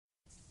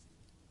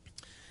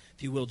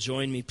If you will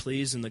join me,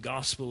 please, in the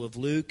Gospel of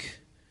Luke,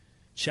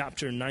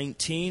 chapter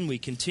 19. We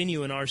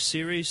continue in our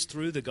series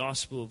through the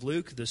Gospel of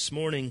Luke. This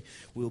morning,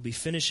 we'll be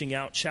finishing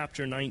out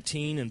chapter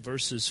 19 and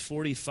verses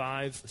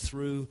 45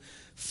 through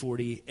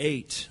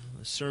 48.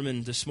 The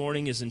sermon this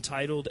morning is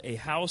entitled, A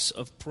House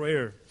of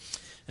Prayer.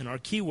 And our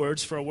key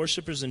words for our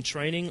worshipers in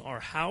training are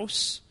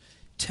house,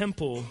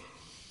 temple,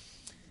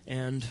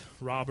 and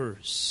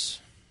robbers.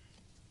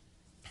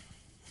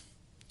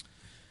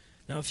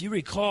 Now, if you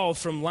recall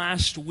from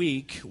last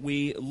week,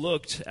 we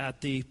looked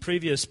at the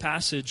previous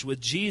passage with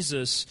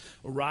Jesus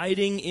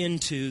riding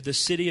into the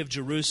city of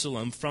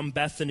Jerusalem from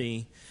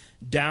Bethany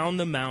down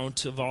the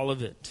Mount of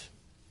Olivet.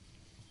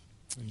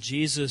 And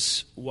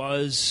Jesus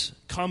was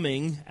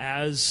coming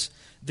as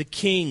the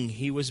king.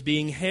 He was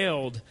being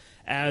hailed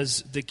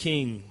as the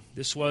king.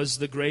 This was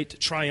the great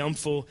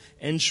triumphal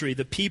entry.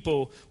 The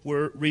people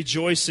were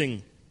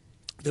rejoicing.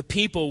 The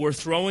people were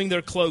throwing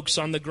their cloaks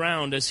on the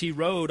ground as he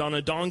rode on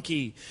a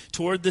donkey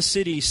toward the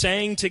city,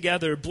 saying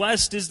together,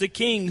 "Blessed is the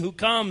King who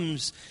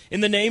comes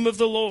in the name of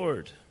the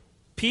Lord.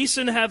 Peace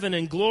in heaven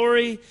and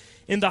glory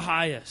in the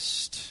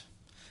highest."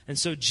 And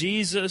so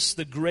Jesus,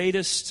 the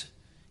greatest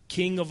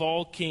King of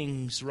all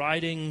kings,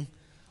 riding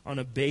on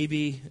a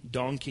baby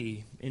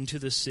donkey into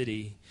the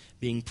city,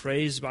 being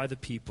praised by the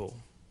people.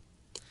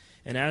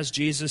 And as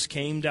Jesus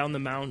came down the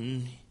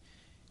mountain,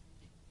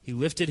 he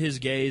lifted his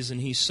gaze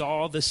and he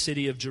saw the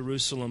city of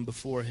Jerusalem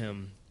before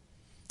him,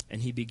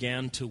 and he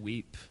began to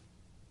weep.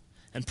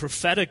 And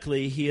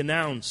prophetically he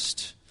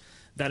announced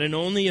that in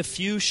only a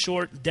few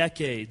short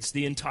decades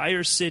the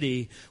entire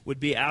city would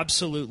be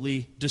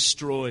absolutely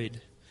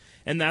destroyed,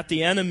 and that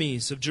the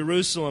enemies of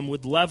Jerusalem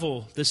would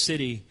level the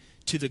city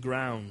to the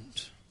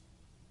ground.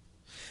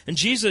 And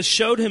Jesus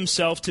showed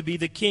himself to be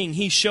the king.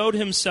 He showed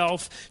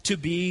himself to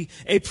be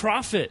a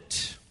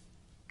prophet.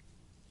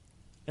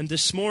 And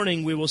this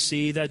morning we will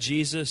see that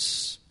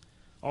Jesus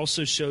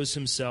also shows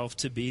himself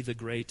to be the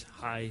great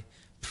high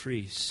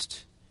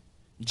priest.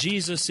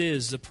 Jesus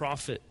is the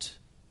prophet.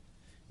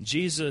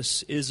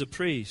 Jesus is a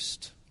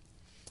priest.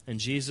 And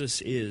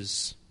Jesus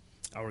is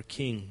our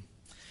king.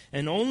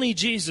 And only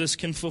Jesus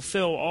can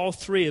fulfill all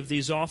three of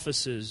these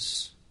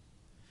offices.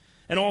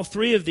 And all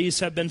three of these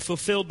have been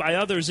fulfilled by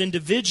others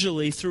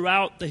individually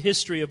throughout the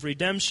history of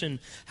redemption.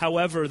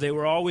 However, they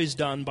were always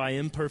done by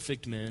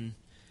imperfect men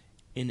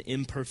in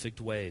imperfect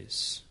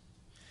ways.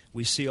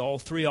 We see all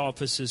three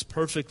offices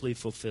perfectly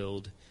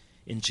fulfilled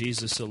in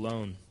Jesus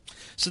alone.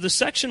 So the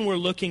section we're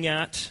looking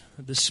at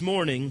this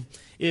morning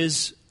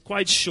is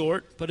quite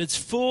short, but it's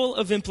full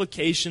of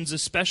implications,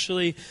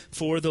 especially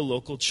for the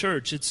local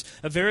church. It's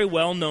a very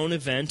well-known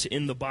event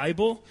in the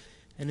Bible,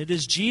 and it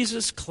is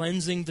Jesus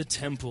cleansing the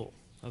temple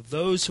of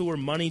those who were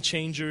money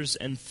changers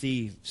and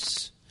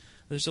thieves.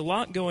 There's a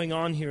lot going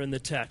on here in the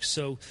text,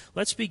 so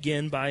let's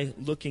begin by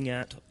looking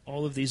at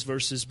all of these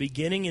verses,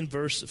 beginning in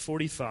verse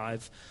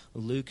 45,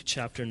 Luke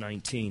chapter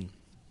 19.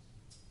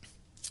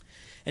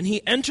 And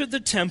he entered the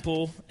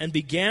temple and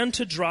began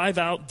to drive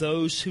out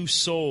those who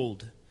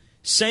sold,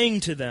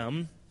 saying to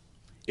them,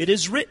 "It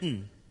is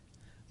written,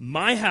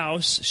 my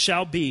house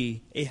shall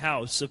be a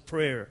house of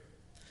prayer,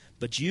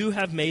 but you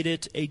have made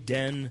it a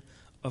den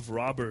of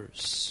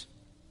robbers."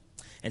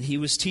 And he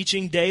was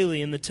teaching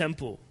daily in the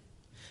temple.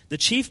 The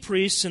chief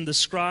priests and the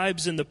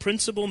scribes and the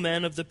principal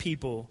men of the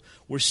people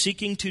were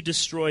seeking to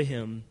destroy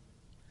him,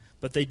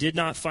 but they did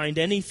not find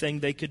anything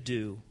they could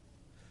do,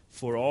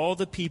 for all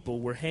the people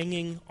were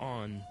hanging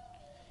on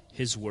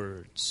his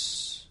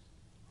words.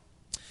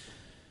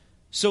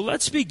 So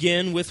let's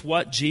begin with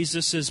what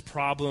Jesus'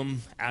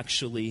 problem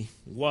actually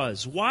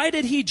was. Why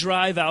did he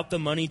drive out the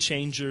money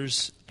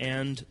changers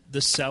and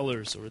the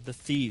sellers or the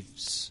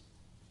thieves?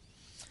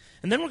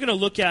 And then we're going to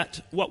look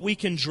at what we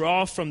can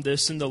draw from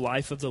this in the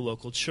life of the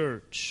local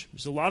church.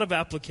 There's a lot of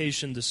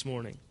application this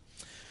morning.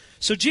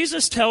 So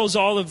Jesus tells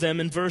all of them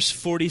in verse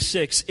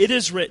 46, "It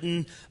is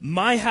written,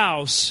 my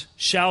house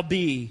shall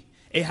be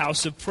a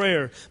house of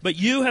prayer, but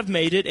you have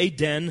made it a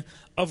den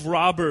of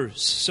robbers."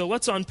 So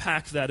let's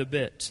unpack that a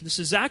bit. This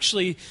is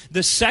actually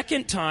the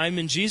second time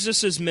in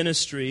Jesus'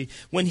 ministry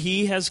when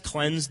he has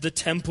cleansed the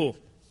temple.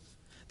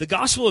 The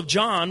Gospel of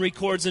John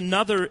records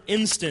another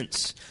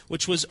instance,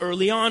 which was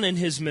early on in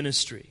his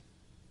ministry,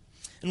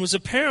 and was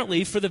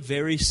apparently for the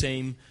very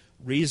same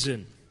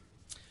reason.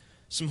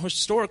 Some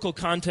historical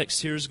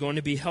context here is going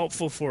to be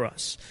helpful for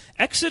us.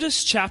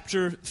 Exodus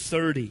chapter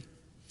 30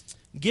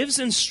 gives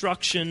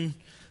instruction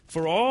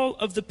for all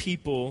of the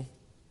people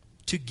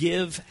to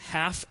give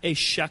half a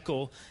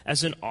shekel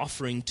as an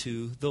offering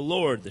to the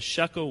Lord. The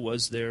shekel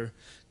was their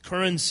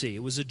currency.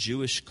 It was a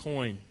Jewish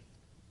coin.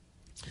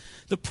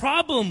 The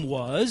problem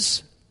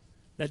was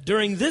that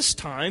during this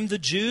time, the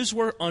Jews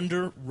were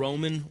under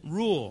Roman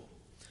rule.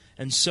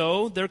 And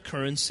so their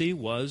currency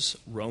was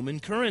Roman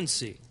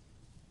currency.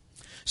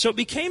 So it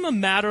became a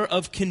matter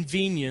of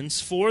convenience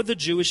for the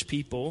Jewish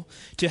people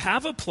to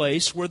have a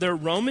place where their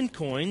Roman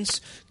coins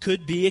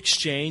could be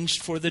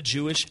exchanged for the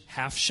Jewish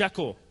half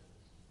shekel.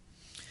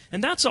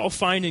 And that's all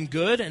fine and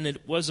good, and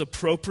it was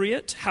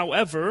appropriate.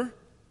 However,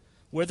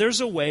 where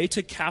there's a way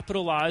to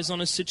capitalize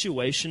on a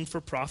situation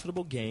for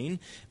profitable gain,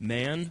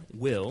 man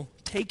will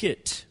take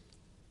it.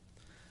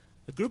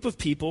 A group of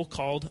people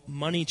called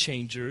money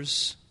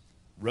changers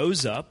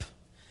rose up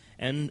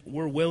and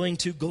were willing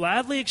to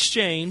gladly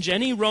exchange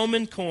any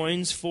Roman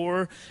coins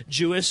for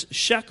Jewish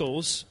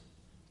shekels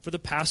for the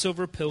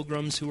Passover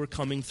pilgrims who were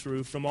coming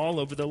through from all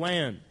over the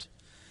land.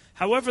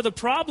 However, the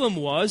problem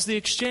was the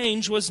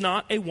exchange was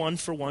not a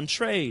one-for-one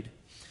trade.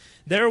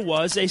 There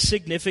was a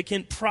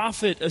significant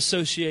profit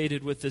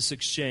associated with this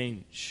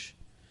exchange.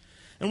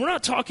 And we're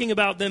not talking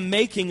about them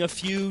making a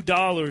few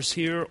dollars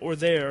here or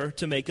there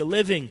to make a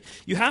living.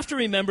 You have to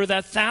remember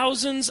that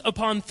thousands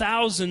upon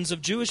thousands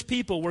of Jewish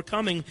people were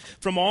coming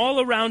from all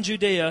around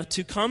Judea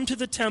to come to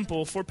the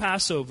temple for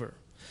Passover.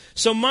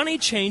 So money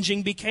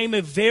changing became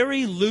a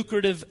very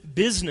lucrative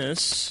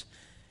business,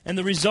 and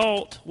the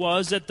result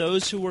was that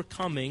those who were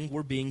coming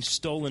were being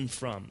stolen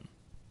from.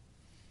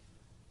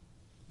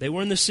 They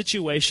were in the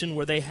situation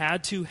where they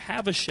had to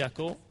have a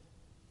shekel,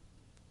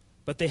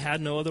 but they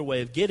had no other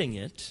way of getting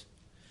it.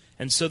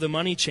 And so the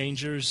money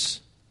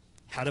changers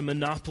had a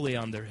monopoly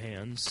on their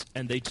hands,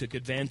 and they took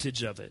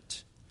advantage of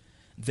it.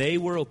 They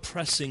were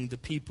oppressing the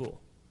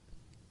people.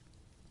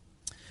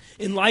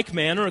 In like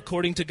manner,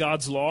 according to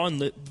God's law in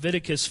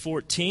Leviticus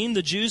 14,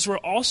 the Jews were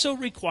also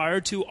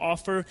required to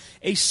offer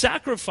a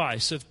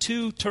sacrifice of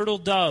 2 turtle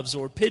doves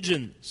or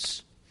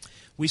pigeons.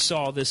 We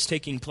saw this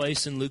taking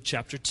place in Luke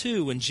chapter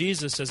 2 when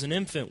Jesus as an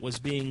infant was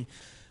being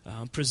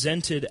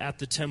presented at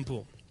the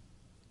temple.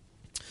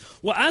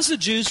 Well, as the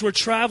Jews were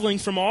traveling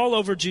from all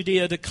over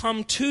Judea to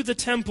come to the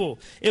temple,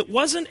 it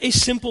wasn't a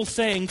simple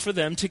thing for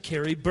them to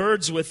carry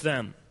birds with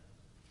them.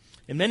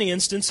 In many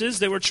instances,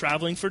 they were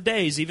traveling for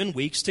days, even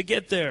weeks, to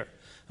get there.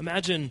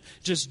 Imagine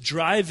just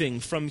driving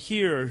from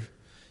here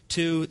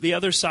to the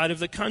other side of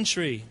the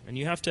country, and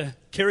you have to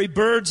carry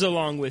birds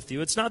along with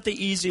you. It's not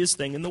the easiest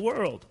thing in the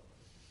world,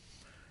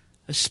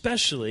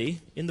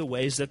 especially in the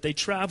ways that they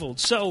traveled.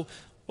 So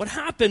what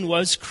happened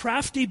was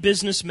crafty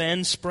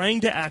businessmen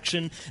sprang to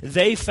action.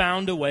 They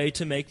found a way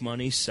to make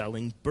money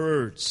selling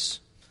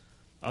birds.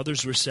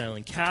 Others were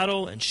selling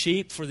cattle and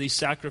sheep for these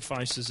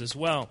sacrifices as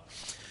well.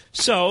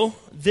 So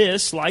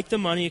this, like the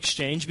money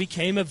exchange,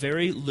 became a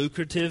very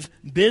lucrative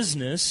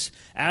business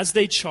as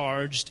they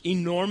charged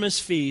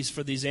enormous fees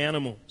for these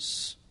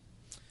animals.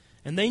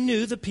 And they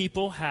knew the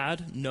people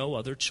had no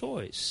other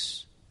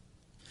choice.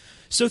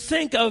 So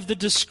think of the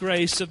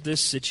disgrace of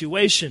this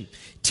situation.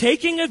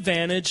 Taking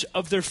advantage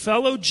of their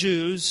fellow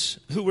Jews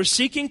who were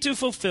seeking to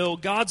fulfill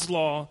God's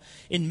law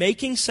in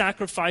making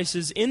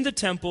sacrifices in the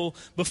temple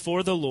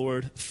before the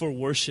Lord for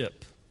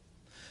worship.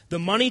 The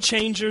money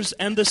changers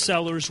and the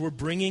sellers were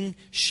bringing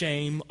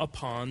shame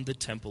upon the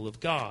temple of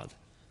God.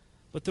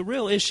 But the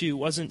real issue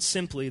wasn't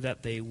simply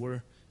that they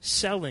were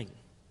selling,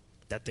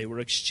 that they were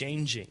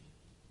exchanging.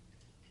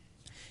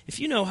 If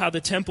you know how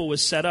the temple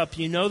was set up,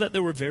 you know that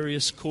there were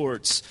various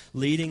courts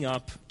leading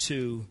up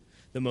to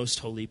the most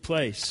holy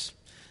place.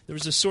 There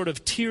was a sort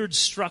of tiered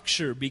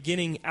structure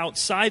beginning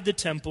outside the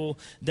temple,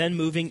 then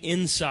moving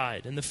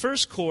inside. And the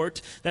first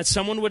court that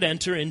someone would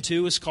enter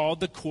into was called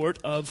the court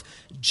of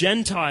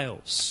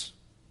Gentiles.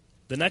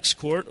 The next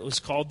court was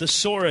called the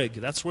Soreg.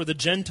 That's where the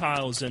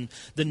Gentiles and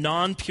the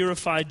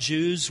non-purified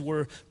Jews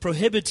were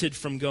prohibited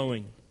from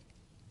going.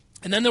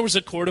 And then there was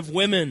a court of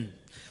women,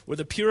 where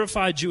the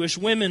purified Jewish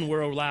women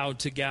were allowed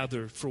to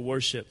gather for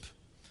worship.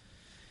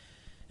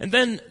 And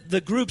then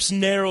the groups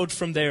narrowed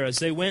from there as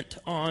they went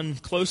on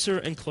closer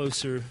and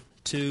closer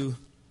to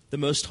the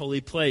most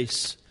holy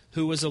place,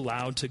 who was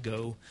allowed to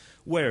go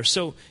where.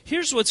 So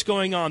here's what's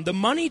going on. The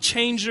money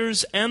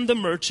changers and the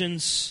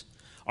merchants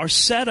are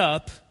set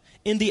up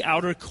in the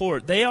outer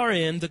court. They are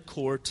in the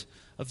court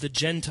of the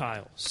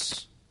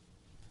Gentiles.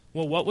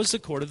 Well, what was the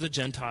court of the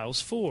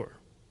Gentiles for?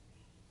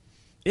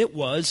 It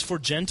was for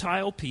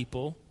Gentile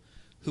people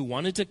who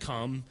wanted to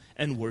come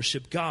and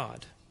worship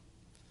God.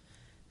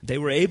 They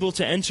were able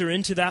to enter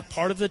into that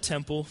part of the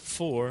temple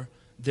for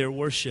their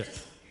worship.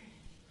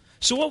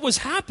 So what was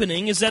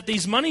happening is that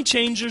these money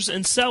changers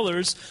and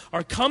sellers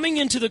are coming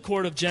into the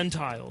court of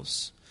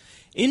Gentiles,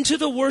 into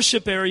the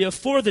worship area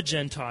for the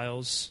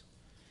Gentiles,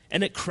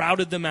 and it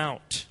crowded them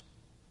out.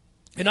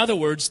 In other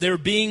words, they're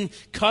being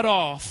cut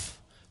off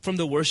from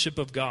the worship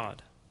of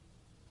God.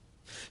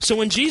 So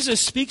when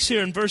Jesus speaks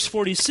here in verse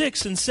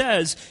 46 and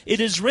says, "It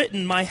is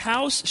written, my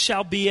house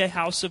shall be a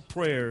house of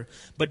prayer,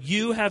 but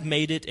you have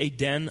made it a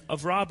den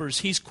of robbers,"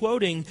 he's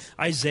quoting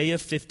Isaiah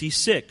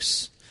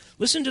 56.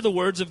 Listen to the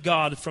words of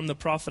God from the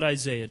prophet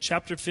Isaiah,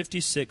 chapter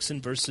 56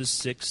 and verses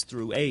 6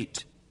 through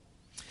 8.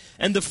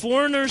 "And the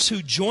foreigners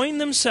who join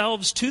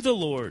themselves to the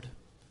Lord,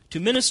 to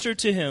minister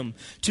to him,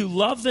 to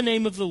love the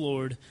name of the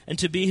Lord, and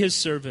to be his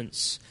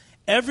servants,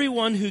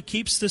 everyone who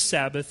keeps the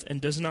Sabbath and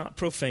does not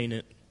profane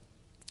it,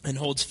 and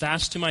holds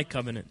fast to my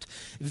covenant,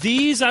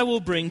 these I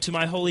will bring to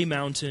my holy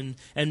mountain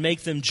and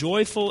make them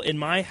joyful in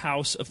my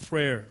house of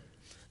prayer.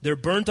 Their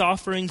burnt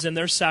offerings and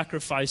their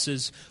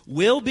sacrifices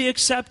will be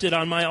accepted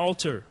on my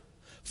altar,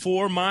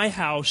 for my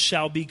house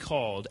shall be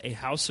called a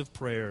house of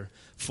prayer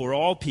for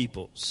all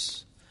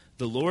peoples.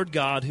 The Lord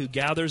God, who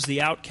gathers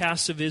the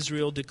outcasts of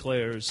Israel,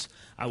 declares,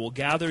 I will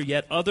gather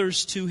yet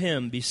others to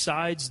him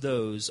besides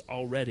those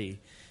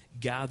already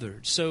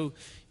gathered. So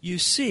you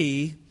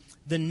see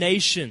the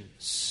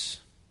nations.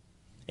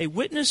 A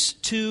witness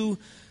to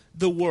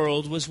the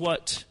world was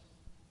what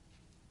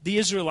the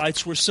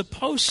Israelites were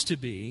supposed to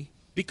be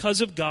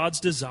because of God's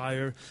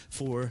desire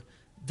for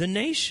the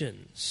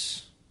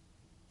nations.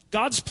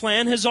 God's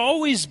plan has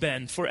always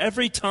been for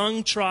every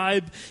tongue,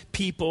 tribe,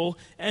 people,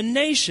 and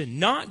nation,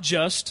 not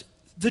just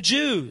the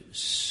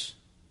Jews.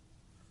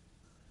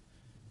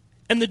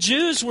 And the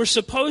Jews were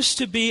supposed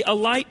to be a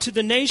light to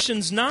the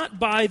nations, not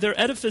by their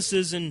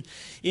edifices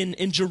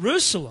in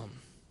Jerusalem,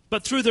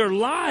 but through their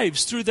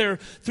lives, through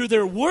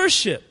their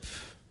worship,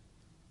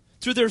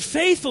 through their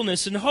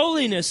faithfulness and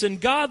holiness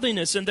and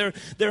godliness and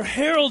their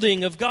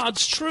heralding of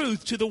God's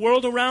truth to the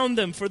world around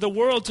them, for the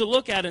world to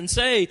look at and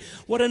say,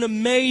 what an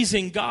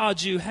amazing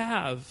God you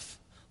have.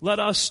 Let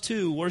us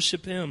too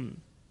worship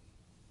him.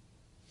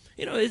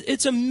 You know,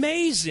 it's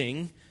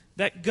amazing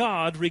that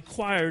God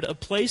required a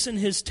place in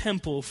his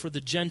temple for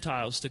the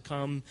Gentiles to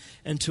come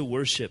and to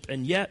worship.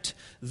 And yet,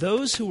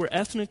 those who were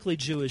ethnically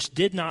Jewish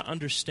did not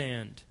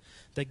understand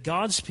that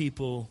God's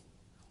people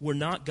were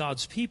not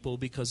God's people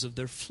because of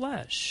their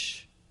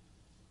flesh.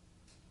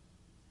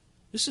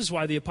 This is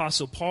why the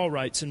Apostle Paul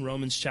writes in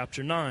Romans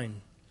chapter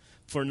 9,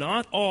 for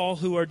not all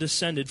who are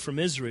descended from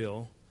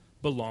Israel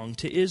belong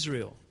to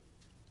Israel.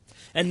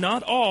 And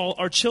not all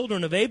are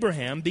children of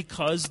Abraham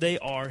because they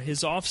are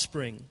his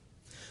offspring.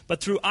 But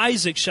through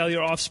Isaac shall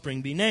your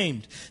offspring be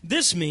named.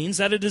 This means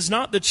that it is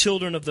not the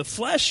children of the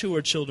flesh who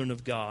are children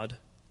of God,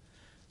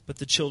 but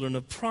the children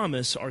of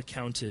promise are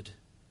counted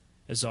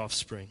as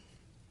offspring.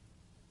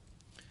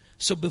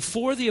 So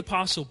before the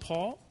Apostle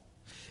Paul,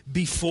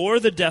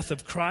 before the death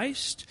of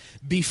Christ,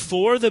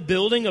 before the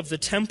building of the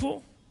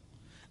temple,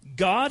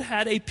 God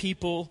had a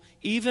people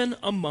even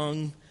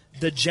among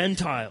the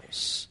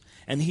Gentiles,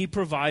 and he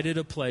provided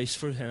a place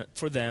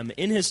for them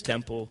in his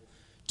temple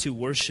to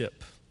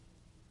worship.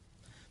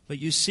 But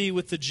you see,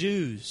 with the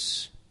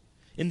Jews,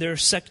 in their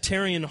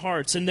sectarian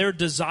hearts, in their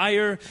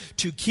desire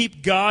to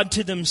keep God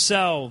to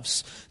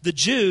themselves, the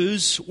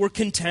Jews were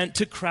content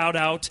to crowd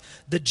out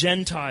the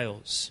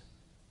Gentiles.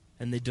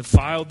 And they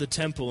defiled the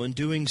temple in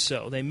doing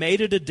so. They made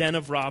it a den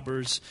of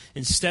robbers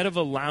instead of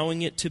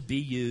allowing it to be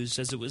used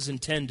as it was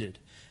intended,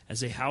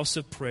 as a house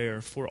of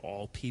prayer for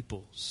all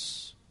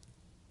peoples.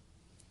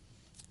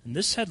 And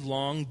this had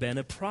long been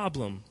a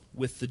problem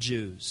with the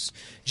Jews.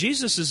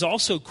 Jesus is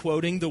also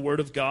quoting the word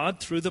of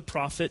God through the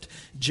prophet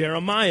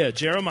Jeremiah.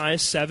 Jeremiah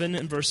 7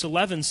 and verse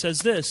 11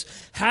 says this,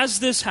 has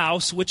this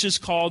house, which is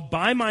called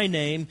by my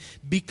name,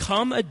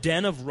 become a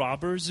den of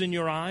robbers in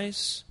your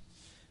eyes?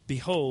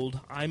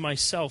 Behold, I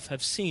myself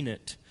have seen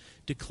it,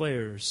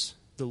 declares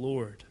the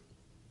Lord.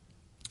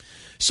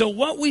 So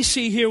what we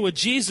see here with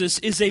Jesus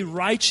is a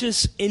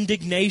righteous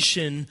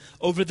indignation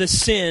over the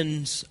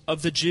sins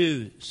of the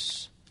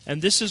Jews.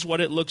 And this is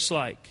what it looks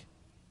like.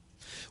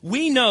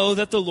 We know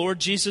that the Lord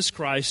Jesus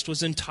Christ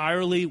was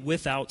entirely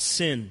without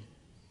sin.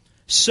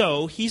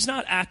 So he's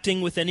not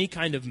acting with any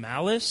kind of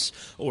malice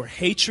or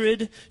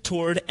hatred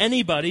toward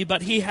anybody,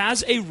 but he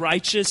has a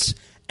righteous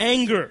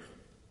anger.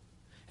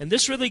 And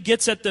this really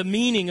gets at the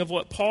meaning of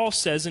what Paul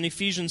says in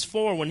Ephesians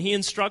 4 when he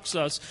instructs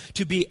us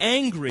to be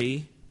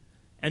angry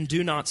and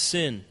do not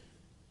sin.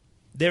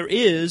 There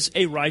is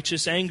a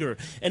righteous anger,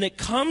 and it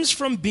comes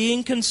from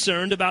being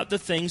concerned about the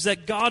things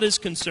that God is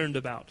concerned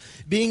about,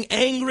 being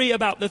angry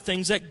about the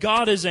things that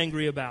God is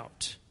angry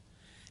about,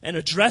 and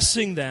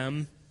addressing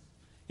them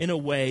in a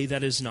way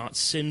that is not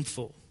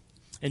sinful.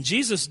 And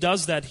Jesus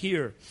does that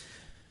here.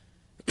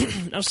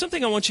 Now,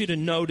 something I want you to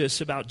notice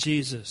about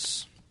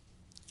Jesus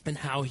and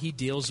how he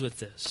deals with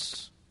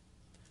this.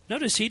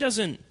 Notice he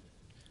doesn't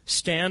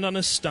stand on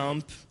a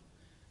stump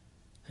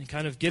and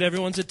kind of get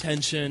everyone's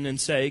attention and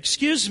say,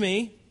 excuse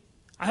me,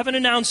 I have an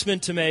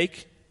announcement to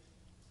make.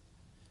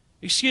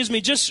 Excuse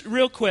me, just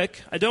real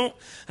quick. I don't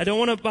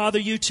want to bother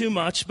you too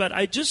much, but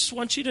I just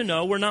want you to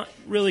know we're not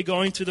really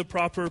going through the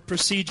proper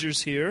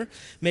procedures here.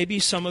 Maybe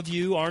some of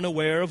you aren't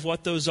aware of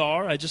what those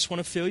are. I just want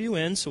to fill you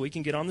in so we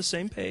can get on the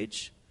same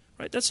page.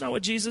 Right? That's not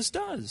what Jesus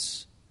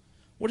does.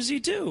 What does he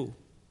do?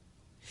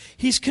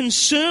 He's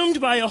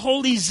consumed by a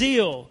holy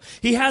zeal.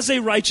 He has a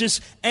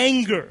righteous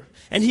anger.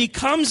 And he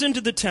comes into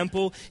the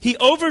temple, he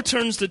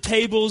overturns the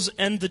tables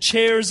and the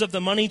chairs of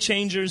the money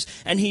changers,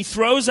 and he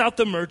throws out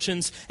the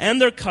merchants and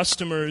their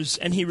customers,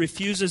 and he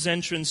refuses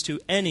entrance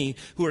to any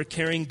who are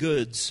carrying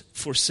goods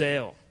for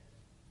sale.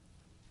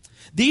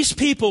 These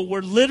people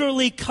were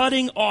literally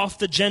cutting off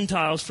the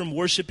Gentiles from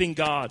worshiping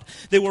God.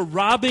 They were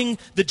robbing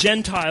the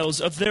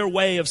Gentiles of their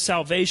way of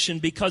salvation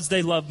because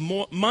they loved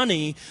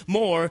money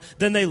more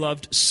than they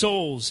loved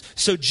souls.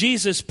 So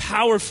Jesus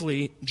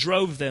powerfully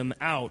drove them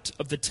out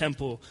of the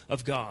temple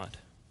of God.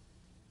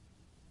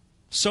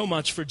 So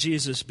much for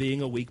Jesus being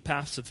a weak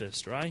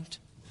pacifist, right?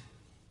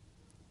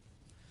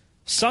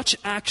 Such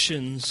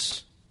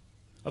actions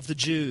of the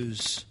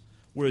Jews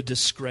were a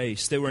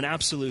disgrace. They were an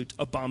absolute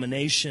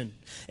abomination,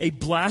 a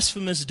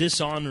blasphemous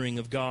dishonoring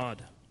of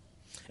God.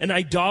 an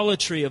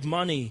idolatry of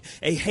money,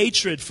 a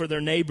hatred for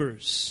their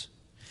neighbors.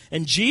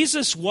 And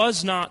Jesus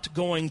was not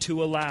going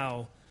to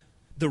allow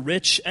the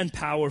rich and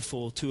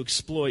powerful to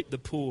exploit the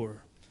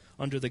poor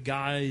under the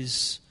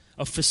guise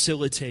of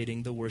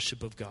facilitating the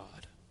worship of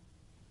God.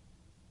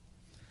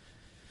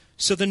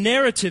 So the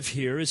narrative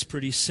here is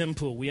pretty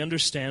simple. We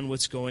understand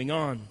what's going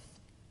on.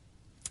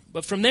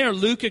 But from there,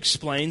 Luke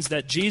explains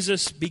that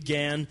Jesus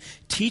began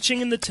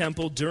teaching in the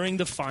temple during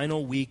the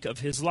final week of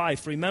his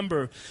life.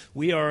 Remember,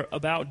 we are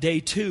about day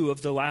 2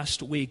 of the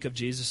last week of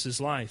Jesus'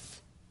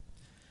 life.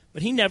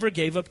 But he never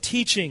gave up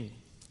teaching.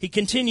 He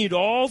continued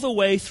all the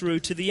way through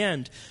to the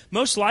end.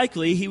 Most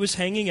likely, he was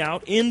hanging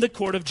out in the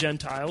court of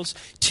Gentiles,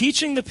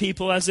 teaching the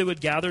people as they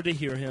would gather to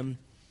hear him.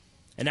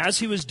 And as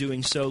he was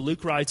doing so,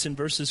 Luke writes in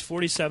verses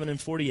 47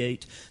 and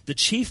 48, the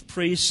chief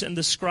priests and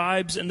the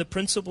scribes and the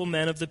principal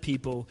men of the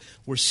people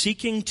were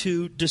seeking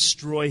to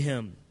destroy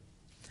him.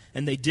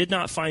 And they did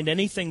not find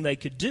anything they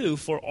could do,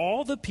 for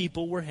all the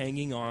people were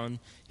hanging on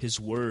his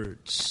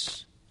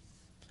words.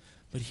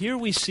 But here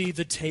we see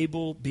the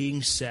table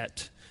being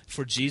set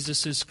for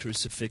Jesus'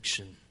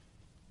 crucifixion.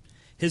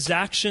 His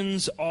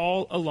actions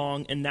all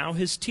along, and now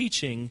his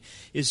teaching,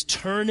 is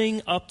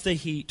turning up the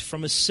heat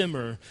from a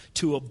simmer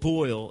to a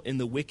boil in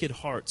the wicked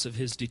hearts of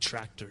his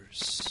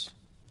detractors.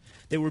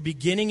 They were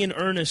beginning in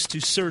earnest to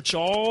search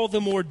all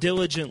the more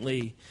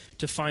diligently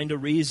to find a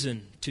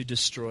reason to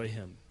destroy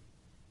him.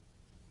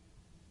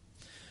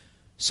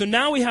 So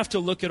now we have to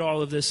look at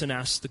all of this and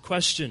ask the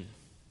question,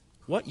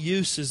 what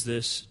use is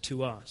this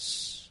to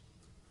us?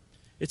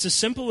 It's a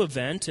simple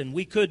event, and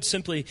we could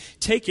simply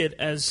take it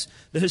as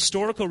the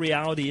historical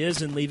reality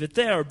is and leave it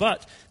there.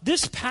 But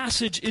this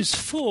passage is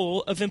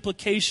full of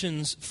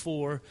implications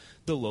for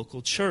the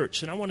local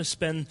church, and I want to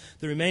spend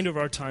the remainder of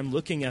our time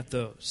looking at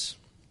those.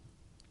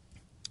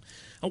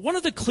 Now, one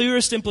of the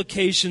clearest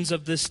implications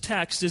of this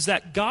text is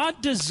that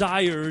God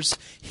desires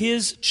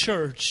his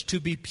church to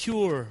be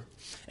pure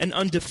and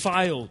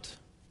undefiled,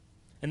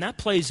 and that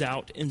plays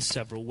out in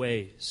several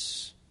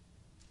ways.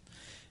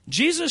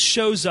 Jesus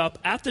shows up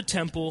at the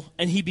temple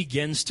and he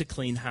begins to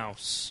clean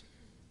house.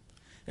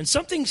 And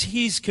something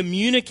he's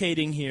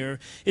communicating here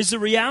is the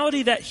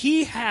reality that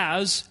he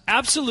has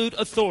absolute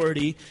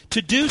authority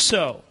to do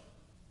so.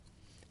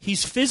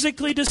 He's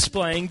physically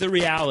displaying the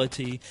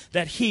reality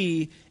that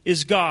he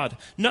is God.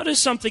 Notice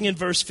something in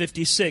verse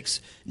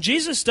 56.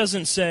 Jesus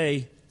doesn't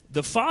say,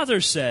 the Father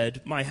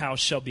said, my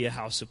house shall be a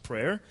house of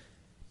prayer.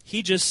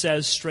 He just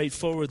says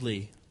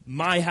straightforwardly,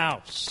 my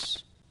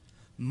house,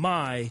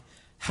 my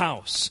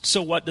house.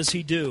 So what does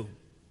he do?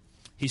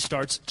 He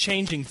starts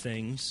changing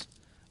things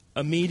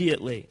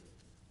immediately.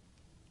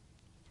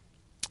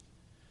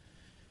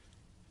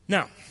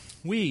 Now,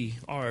 we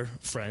are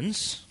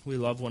friends. We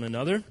love one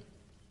another.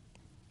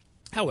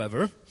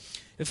 However,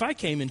 if I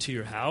came into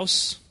your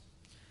house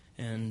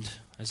and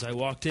as I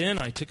walked in,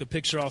 I took a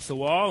picture off the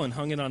wall and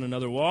hung it on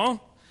another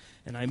wall,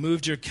 and I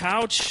moved your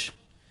couch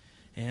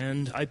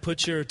and I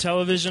put your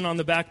television on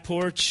the back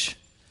porch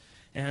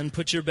and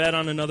put your bed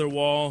on another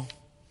wall,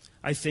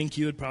 I think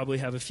you would probably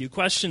have a few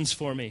questions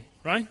for me,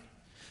 right?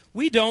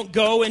 We don't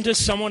go into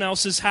someone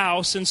else's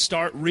house and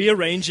start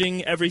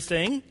rearranging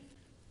everything.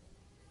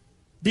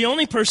 The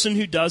only person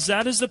who does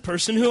that is the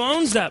person who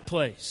owns that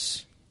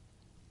place.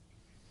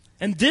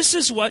 And this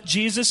is what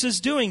Jesus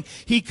is doing.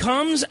 He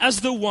comes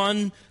as the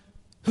one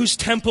whose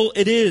temple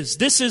it is.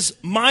 This is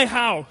my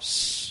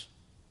house.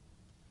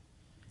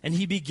 And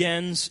he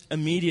begins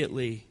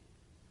immediately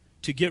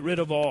to get rid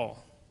of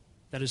all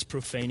that is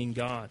profaning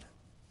God.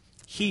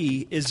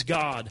 He is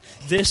God.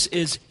 This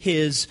is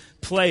his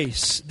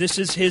place. This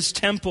is his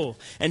temple.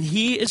 And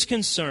he is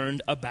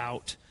concerned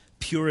about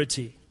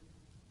purity.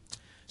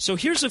 So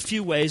here's a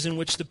few ways in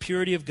which the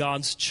purity of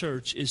God's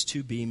church is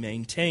to be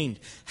maintained.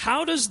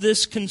 How does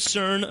this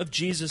concern of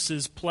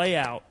Jesus's play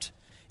out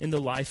in the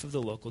life of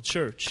the local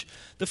church?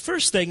 The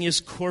first thing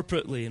is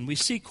corporately. And we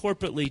see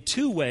corporately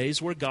 2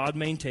 ways where God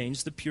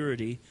maintains the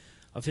purity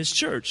of his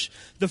church.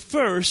 The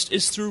first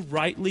is through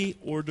rightly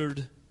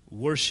ordered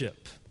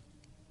worship.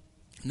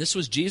 And this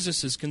was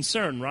Jesus'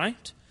 concern,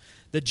 right?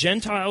 The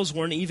Gentiles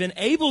weren't even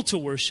able to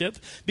worship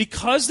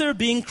because they're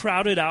being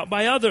crowded out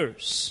by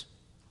others.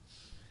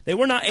 They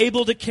were not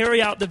able to carry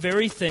out the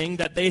very thing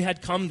that they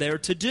had come there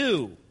to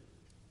do.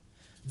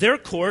 Their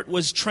court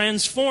was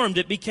transformed.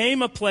 It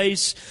became a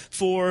place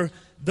for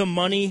the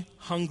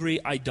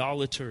money-hungry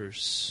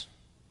idolaters.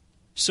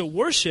 So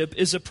worship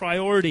is a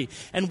priority,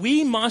 and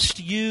we must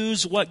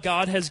use what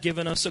God has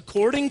given us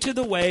according to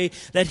the way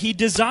that he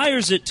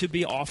desires it to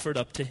be offered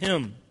up to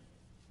him.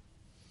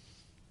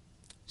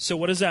 So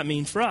what does that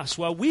mean for us?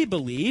 Well, we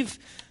believe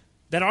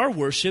that our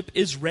worship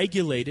is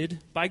regulated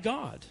by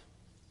God.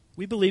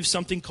 We believe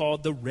something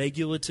called the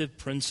regulative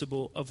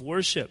principle of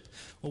worship.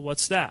 Well,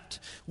 what's that?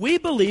 We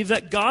believe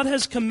that God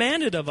has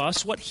commanded of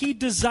us what he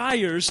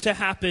desires to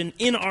happen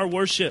in our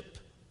worship,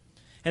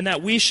 and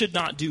that we should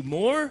not do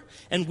more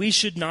and we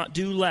should not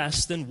do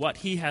less than what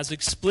he has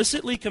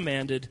explicitly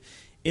commanded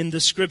in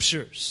the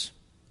Scriptures.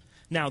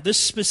 Now, this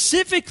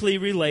specifically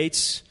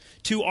relates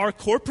to our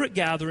corporate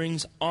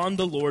gatherings on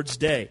the Lord's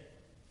Day.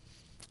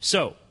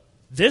 So,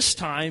 this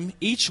time,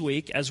 each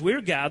week, as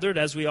we're gathered,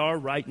 as we are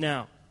right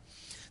now,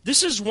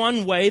 this is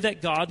one way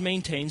that God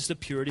maintains the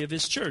purity of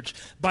his church,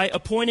 by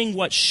appointing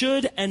what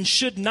should and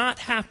should not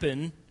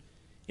happen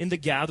in the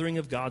gathering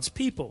of God's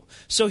people.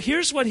 So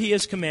here's what he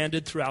has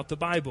commanded throughout the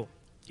Bible.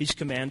 He's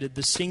commanded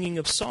the singing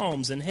of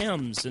psalms and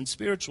hymns and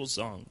spiritual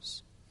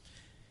songs.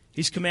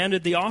 He's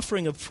commanded the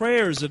offering of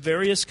prayers of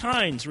various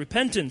kinds,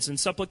 repentance and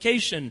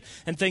supplication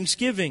and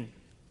thanksgiving.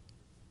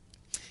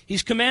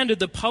 He's commanded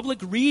the public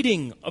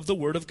reading of the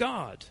Word of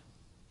God.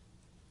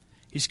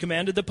 He's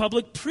commanded the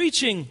public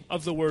preaching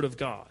of the Word of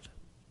God.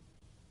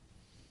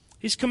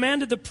 He's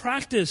commanded the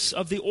practice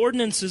of the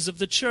ordinances of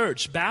the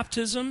church,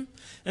 baptism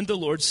and the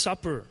Lord's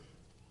Supper.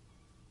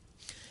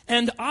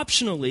 And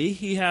optionally,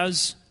 he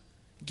has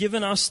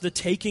given us the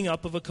taking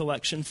up of a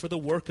collection for the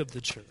work of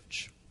the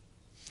church.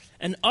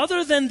 And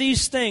other than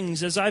these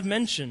things, as I've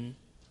mentioned,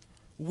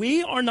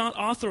 we are not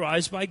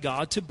authorized by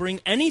God to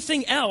bring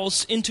anything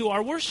else into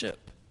our worship.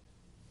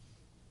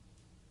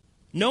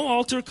 No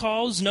altar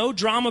calls, no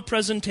drama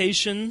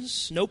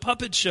presentations, no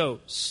puppet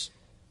shows.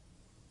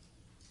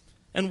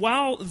 And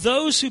while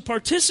those who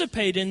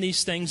participate in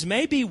these things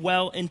may be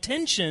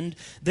well-intentioned,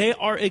 they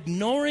are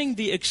ignoring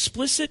the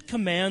explicit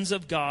commands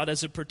of God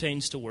as it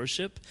pertains to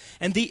worship,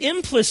 and the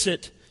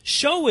implicit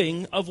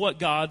showing of what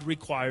God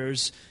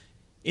requires,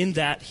 in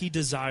that he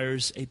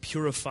desires a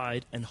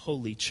purified and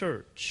holy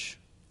church,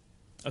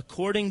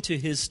 according to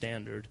his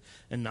standard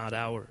and not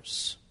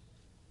ours.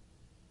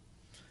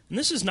 And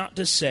this is not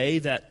to say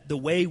that the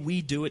way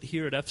we do it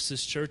here at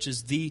Ephesus Church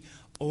is the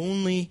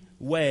only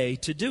way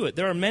to do it.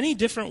 There are many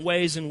different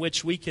ways in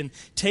which we can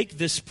take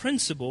this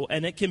principle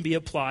and it can be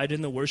applied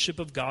in the worship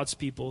of God's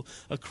people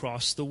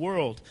across the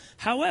world.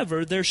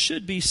 However, there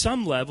should be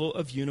some level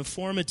of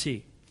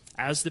uniformity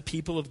as the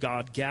people of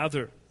God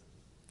gather.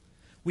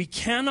 We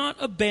cannot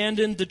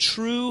abandon the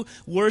true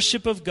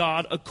worship of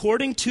God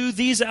according to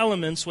these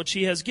elements which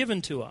he has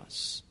given to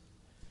us.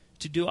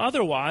 To do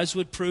otherwise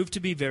would prove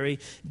to be very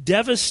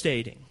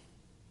devastating.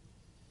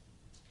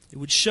 It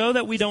would show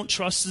that we don't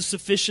trust the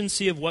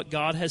sufficiency of what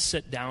God has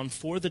set down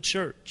for the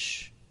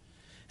church,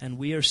 and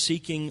we are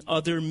seeking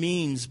other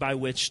means by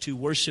which to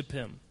worship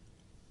him.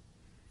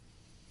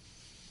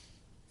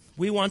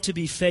 We want to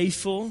be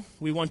faithful,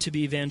 we want to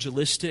be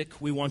evangelistic,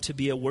 we want to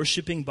be a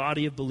worshiping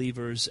body of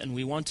believers, and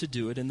we want to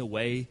do it in the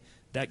way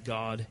that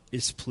God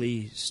is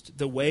pleased,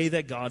 the way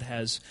that God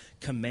has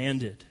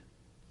commanded.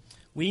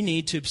 We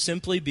need to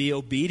simply be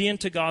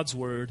obedient to God's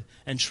word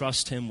and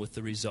trust him with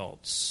the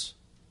results.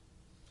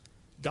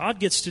 God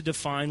gets to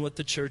define what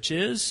the church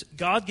is.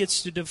 God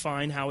gets to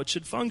define how it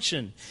should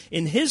function.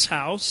 In his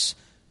house,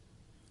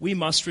 we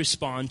must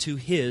respond to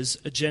his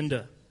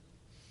agenda.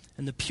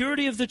 And the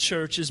purity of the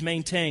church is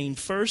maintained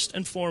first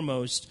and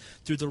foremost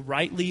through the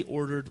rightly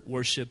ordered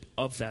worship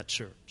of that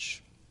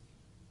church.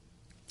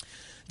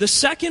 The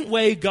second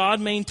way God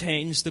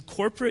maintains the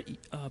corporate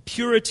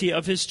purity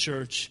of his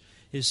church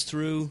is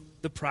through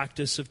the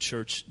practice of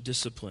church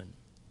discipline.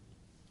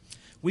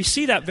 We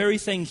see that very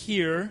thing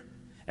here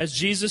as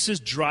Jesus is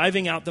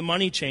driving out the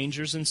money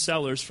changers and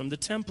sellers from the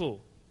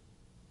temple.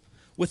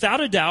 Without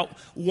a doubt,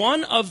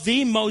 one of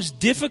the most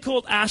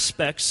difficult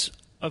aspects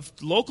of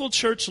local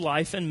church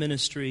life and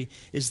ministry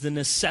is the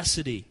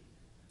necessity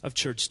of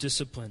church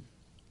discipline.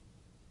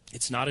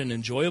 It's not an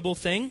enjoyable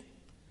thing.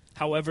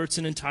 However, it's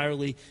an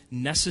entirely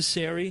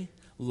necessary,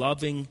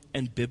 loving,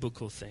 and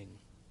biblical thing.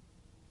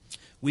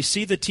 We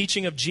see the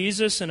teaching of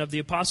Jesus and of the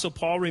Apostle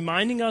Paul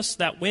reminding us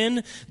that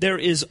when there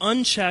is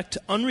unchecked,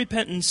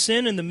 unrepentant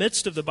sin in the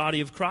midst of the body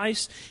of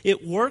Christ,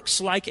 it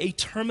works like a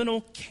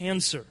terminal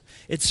cancer.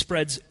 It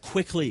spreads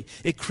quickly.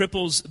 It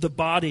cripples the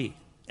body.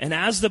 And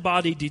as the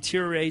body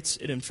deteriorates,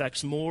 it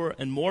infects more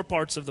and more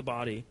parts of the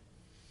body.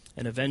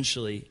 And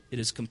eventually, it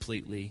is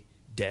completely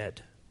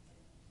dead.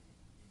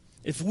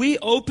 If we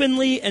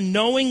openly and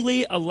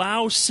knowingly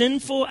allow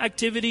sinful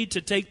activity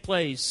to take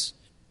place,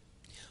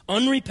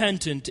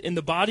 unrepentant in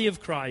the body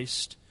of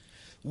Christ,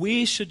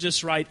 we should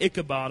just write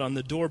Ichabod on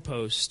the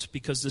doorpost,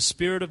 because the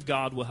Spirit of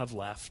God will have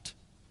left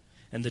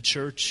and the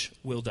church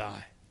will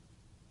die.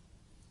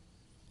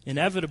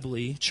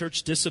 Inevitably,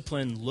 church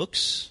discipline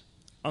looks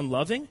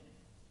unloving.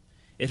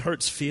 It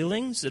hurts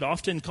feelings. It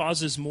often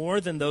causes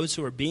more than those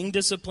who are being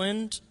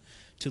disciplined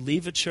to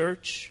leave a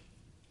church.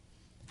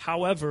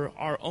 However,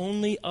 our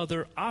only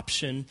other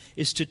option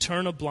is to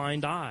turn a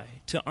blind eye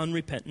to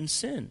unrepentant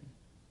sin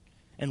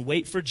and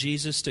wait for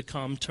Jesus to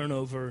come, turn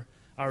over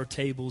our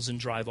tables, and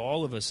drive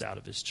all of us out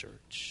of his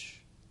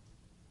church.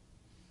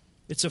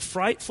 It's a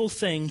frightful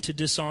thing to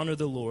dishonor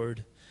the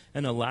Lord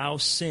and allow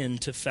sin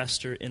to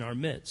fester in our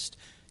midst.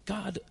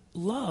 God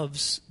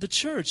loves the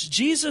church.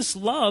 Jesus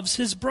loves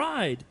his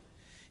bride.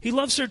 He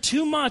loves her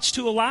too much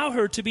to allow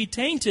her to be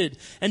tainted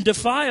and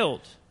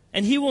defiled.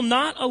 And he will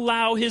not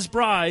allow his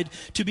bride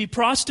to be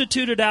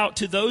prostituted out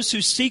to those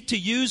who seek to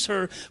use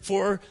her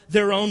for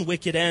their own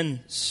wicked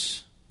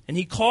ends. And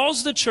he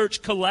calls the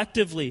church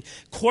collectively,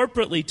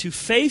 corporately, to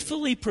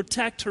faithfully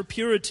protect her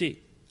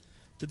purity,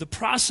 through the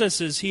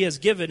processes he has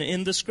given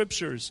in the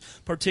Scriptures,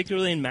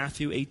 particularly in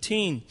Matthew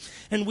 18.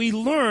 And we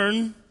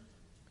learn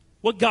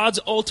what God's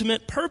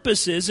ultimate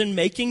purpose is in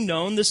making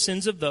known the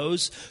sins of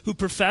those who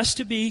profess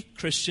to be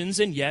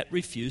Christians and yet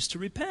refuse to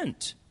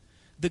repent.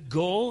 The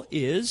goal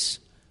is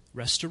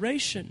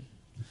restoration.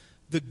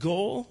 The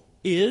goal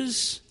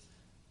is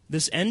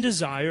this end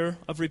desire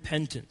of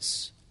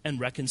repentance and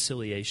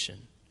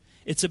reconciliation.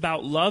 It's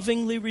about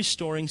lovingly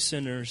restoring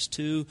sinners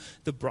to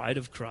the bride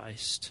of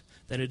Christ,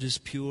 that it is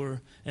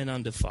pure and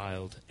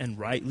undefiled and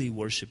rightly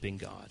worshiping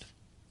God.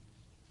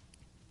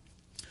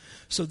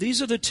 So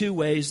these are the two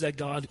ways that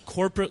God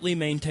corporately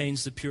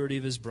maintains the purity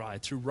of his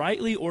bride, through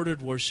rightly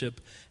ordered worship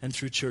and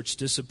through church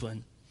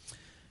discipline.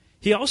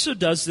 He also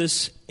does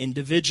this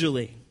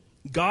individually.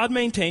 God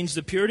maintains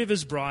the purity of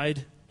his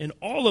bride in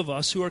all of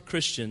us who are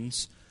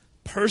Christians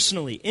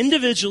personally,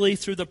 individually,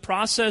 through the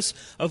process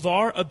of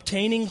our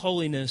obtaining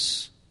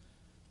holiness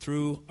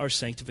through our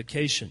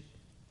sanctification.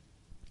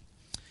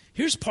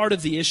 Here's part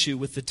of the issue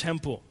with the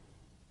temple.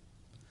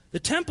 The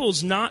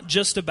temple's not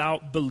just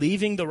about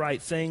believing the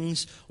right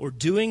things or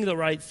doing the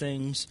right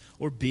things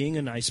or being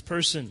a nice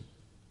person.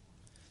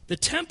 The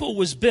temple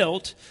was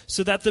built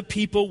so that the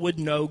people would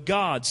know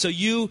God, so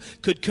you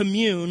could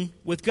commune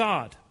with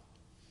God.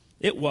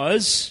 It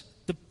was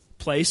the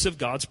place of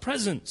God's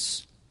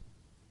presence.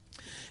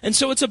 And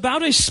so it's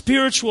about a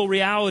spiritual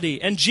reality.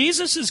 And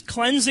Jesus'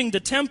 cleansing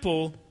the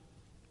temple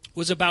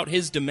was about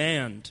his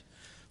demand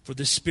for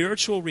the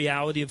spiritual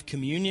reality of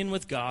communion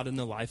with God in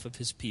the life of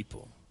his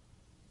people.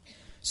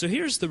 So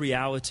here's the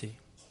reality.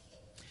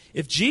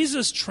 If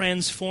Jesus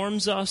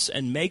transforms us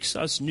and makes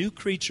us new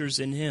creatures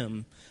in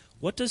him,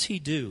 what does he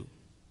do?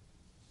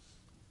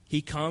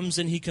 He comes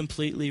and he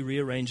completely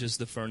rearranges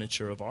the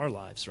furniture of our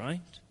lives,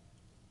 right?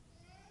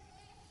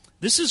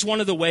 This is one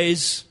of the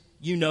ways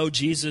you know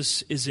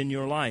Jesus is in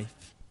your life.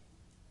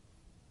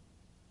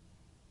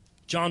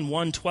 John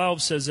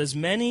 1:12 says, "As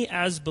many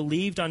as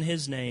believed on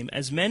his name,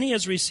 as many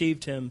as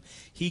received him,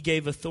 he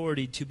gave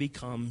authority to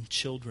become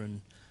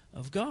children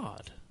of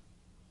God."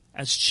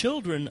 As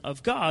children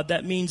of God,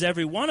 that means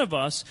every one of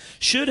us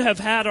should have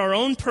had our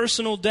own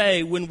personal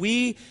day when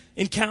we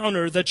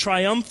encounter the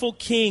triumphal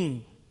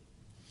King,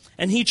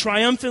 and he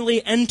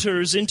triumphantly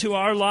enters into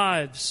our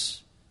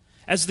lives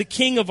as the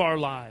King of our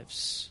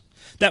lives.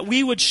 That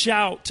we would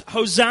shout,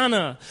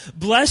 "Hosanna!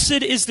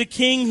 Blessed is the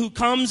King who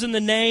comes in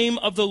the name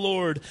of the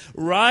Lord.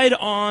 Ride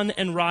on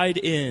and ride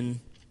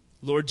in,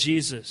 Lord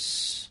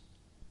Jesus."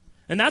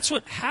 And that's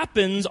what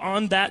happens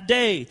on that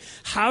day.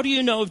 How do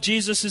you know if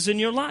Jesus is in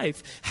your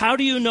life? How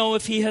do you know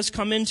if he has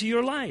come into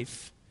your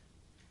life?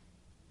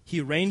 He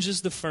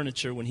arranges the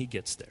furniture when he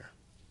gets there.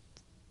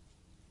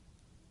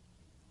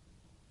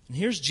 And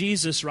here's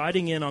Jesus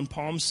riding in on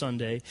Palm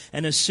Sunday,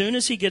 and as soon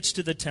as he gets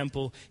to the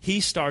temple, he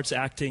starts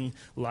acting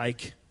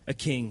like a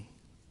king.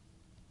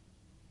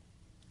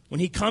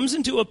 When he comes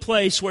into a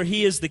place where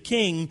he is the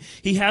king,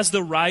 he has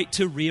the right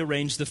to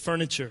rearrange the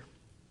furniture.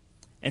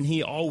 And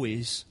he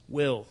always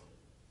will.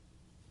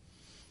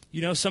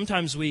 You know,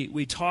 sometimes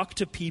we talk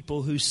to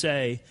people who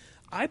say,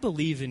 "I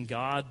believe in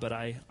God, but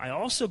I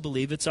also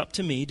believe it's up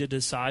to me to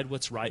decide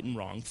what's right and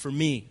wrong for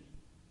me."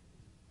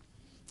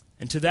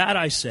 And to that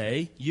I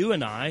say, you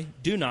and I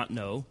do not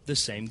know the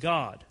same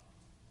God.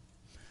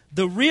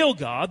 The real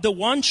God, the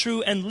one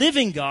true and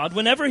living God,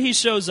 whenever he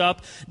shows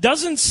up,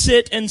 doesn't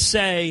sit and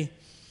say,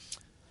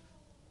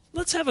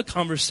 "Let's have a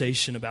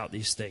conversation about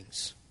these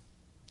things.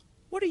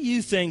 What do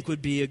you think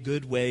would be a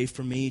good way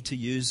for me to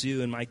use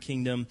you in my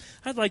kingdom?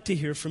 I'd like to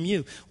hear from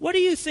you. What do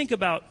you think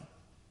about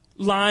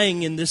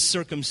lying in this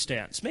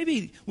circumstance?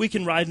 Maybe we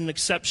can write an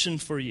exception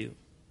for you.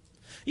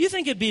 You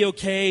think it'd be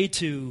okay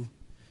to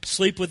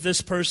sleep with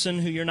this person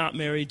who you're not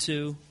married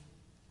to?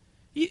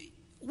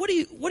 What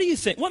do you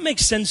think? What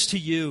makes sense to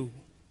you?"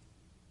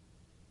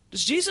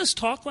 Does Jesus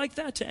talk like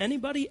that to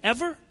anybody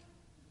ever?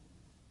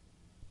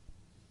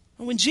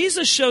 And when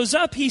Jesus shows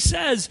up, he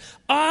says,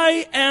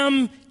 "I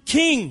am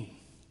king.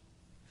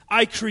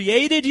 I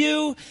created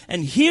you,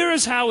 and here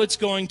is how it's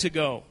going to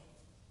go."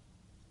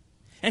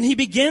 And he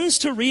begins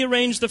to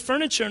rearrange the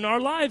furniture in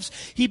our lives.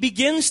 He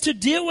begins to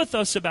deal with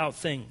us about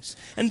things.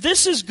 And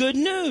this is good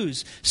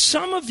news.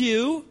 Some of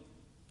you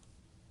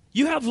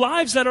have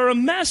lives that are a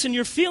mess, and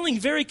you're feeling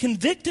very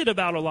convicted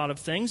about a lot of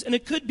things, and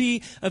it could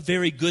be a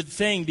very good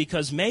thing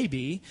because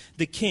maybe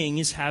the king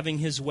is having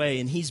his way,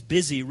 and he's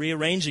busy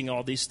rearranging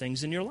all these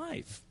things in your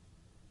life.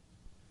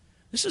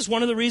 This is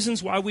one of the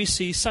reasons why we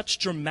see such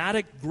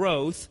dramatic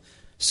growth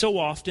so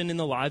often in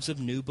the lives of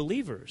new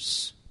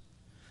believers.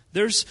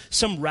 There's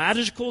some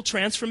radical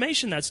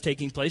transformation that's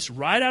taking place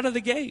right out of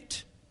the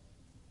gate.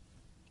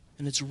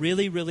 And it's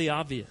really, really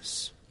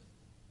obvious.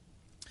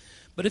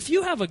 But if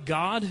you have a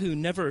God who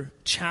never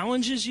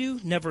challenges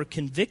you, never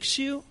convicts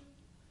you,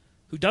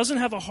 who doesn't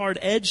have a hard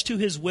edge to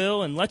his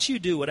will and lets you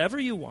do whatever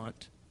you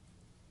want,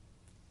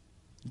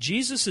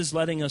 Jesus is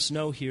letting us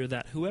know here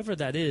that whoever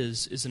that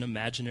is an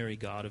imaginary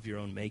God of your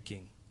own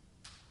making.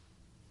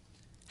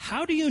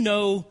 How do you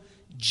know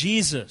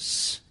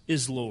Jesus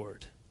is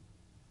Lord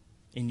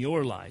in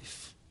your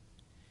life?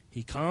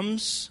 He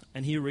comes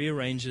and he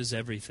rearranges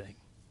everything.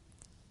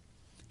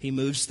 He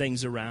moves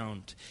things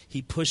around.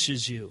 He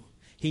pushes you.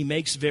 He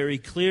makes very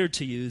clear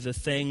to you the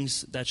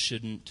things that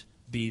shouldn't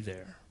be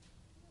there.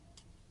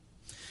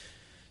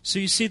 So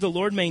you see, the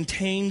Lord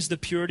maintains the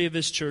purity of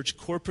his church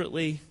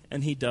corporately,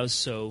 and he does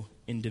so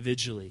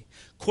individually.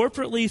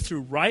 Corporately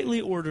through rightly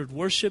ordered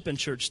worship and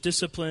church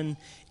discipline,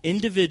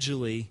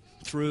 individually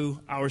through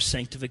our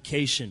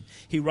sanctification.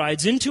 He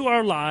rides into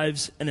our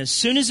lives, and as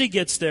soon as he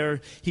gets there,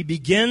 he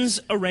begins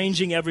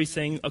arranging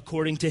everything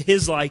according to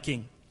his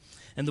liking.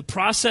 And the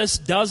process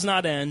does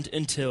not end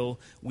until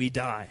we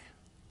die.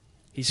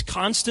 He's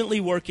constantly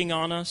working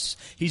on us.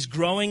 He's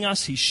growing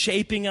us. He's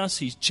shaping us.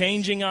 He's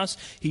changing us.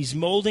 He's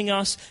molding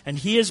us. And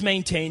he is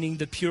maintaining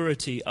the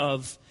purity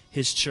of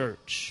his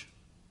church.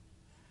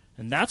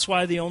 And that's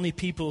why the only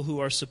people who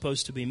are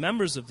supposed to be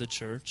members of the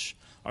church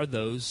are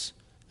those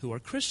who are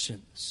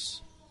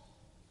Christians.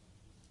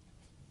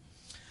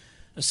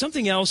 Now,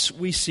 something else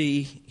we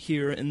see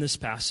here in this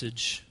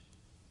passage,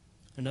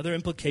 another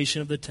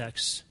implication of the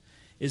text,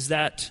 is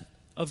that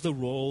of the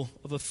role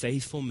of a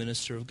faithful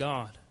minister of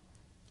God.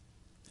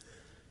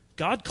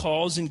 God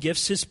calls and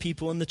gifts his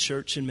people in the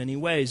church in many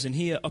ways, and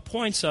he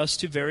appoints us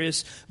to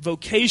various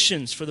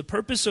vocations for the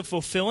purpose of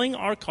fulfilling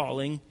our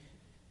calling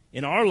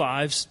in our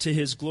lives to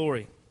his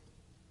glory.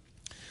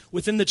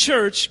 Within the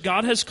church,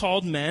 God has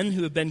called men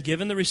who have been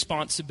given the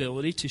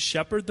responsibility to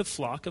shepherd the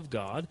flock of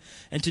God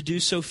and to do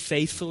so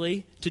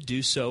faithfully, to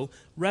do so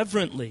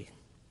reverently.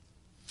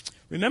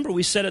 Remember,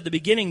 we said at the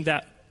beginning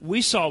that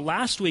we saw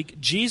last week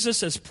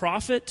Jesus as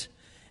prophet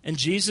and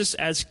Jesus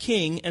as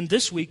king, and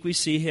this week we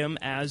see him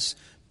as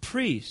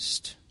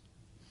priest.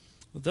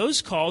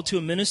 Those called to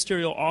a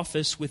ministerial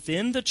office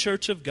within the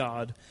church of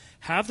God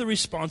have the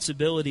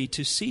responsibility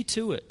to see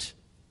to it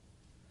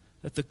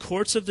that the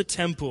courts of the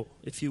temple,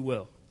 if you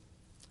will,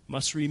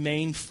 must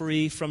remain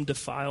free from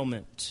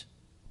defilement.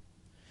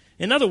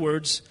 In other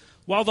words,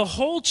 while the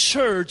whole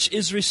church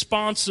is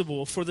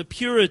responsible for the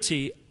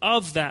purity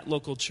of that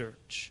local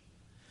church,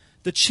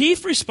 the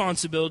chief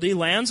responsibility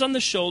lands on the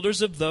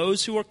shoulders of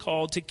those who are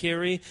called to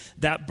carry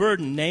that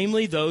burden,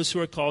 namely those who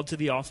are called to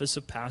the office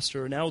of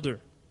pastor and elder.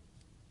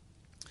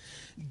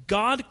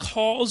 God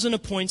calls and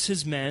appoints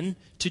his men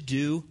to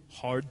do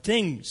hard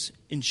things,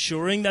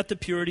 ensuring that the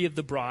purity of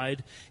the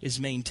bride is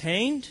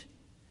maintained,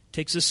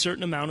 takes a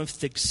certain amount of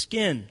thick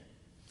skin,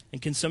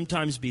 and can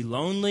sometimes be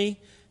lonely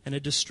and a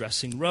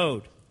distressing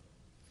road.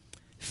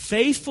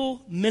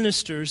 Faithful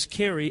ministers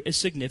carry a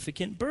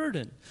significant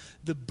burden.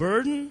 The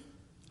burden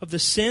of the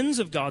sins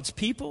of God's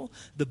people,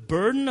 the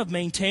burden of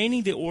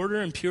maintaining the order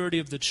and purity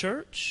of the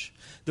church,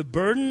 the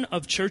burden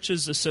of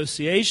churches'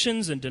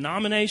 associations and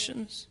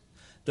denominations,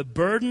 the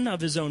burden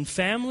of his own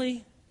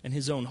family and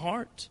his own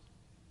heart.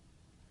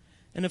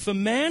 And if a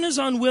man is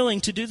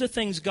unwilling to do the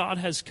things God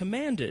has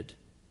commanded,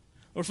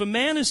 or if a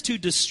man is too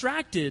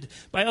distracted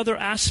by other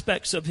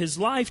aspects of his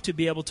life to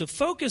be able to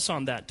focus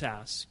on that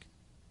task,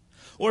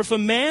 or if a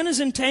man is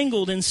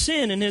entangled in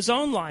sin in his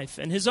own life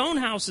and his own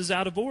house is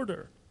out of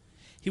order,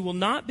 he will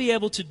not be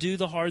able to do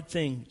the hard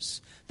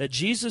things that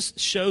Jesus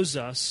shows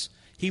us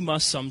he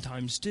must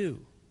sometimes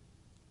do.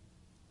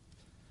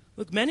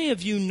 Look, many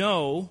of you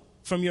know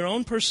from your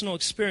own personal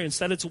experience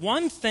that it's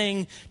one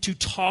thing to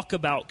talk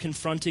about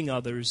confronting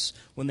others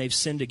when they've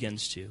sinned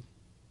against you.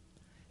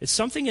 It's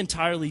something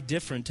entirely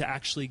different to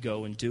actually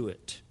go and do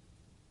it.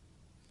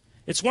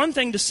 It's one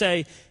thing to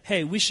say,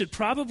 hey, we should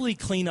probably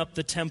clean up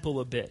the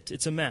temple a bit.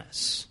 It's a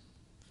mess.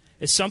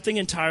 It's something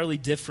entirely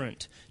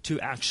different to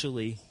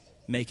actually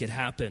make it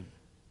happen.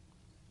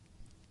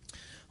 I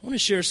want to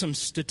share some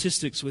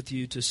statistics with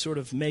you to sort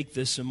of make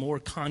this a more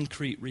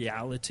concrete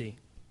reality.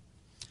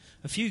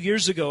 A few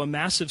years ago, a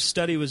massive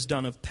study was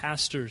done of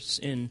pastors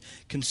in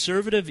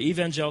conservative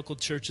evangelical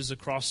churches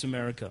across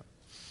America.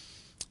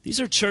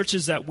 These are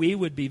churches that we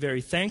would be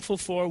very thankful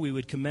for. We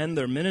would commend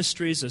their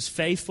ministries as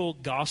faithful,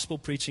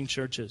 gospel-preaching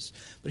churches.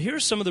 But here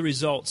are some of the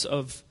results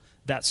of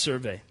that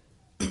survey.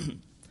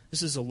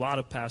 This is a lot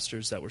of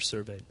pastors that were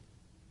surveyed.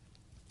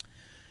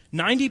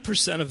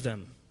 90% of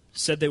them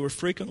said they were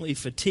frequently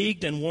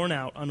fatigued and worn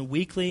out on a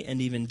weekly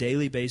and even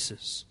daily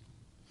basis.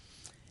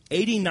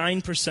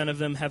 89% of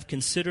them have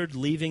considered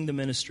leaving the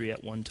ministry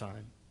at one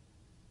time.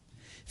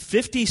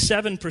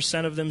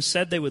 57% of them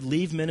said they would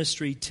leave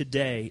ministry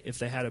today if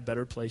they had a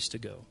better place to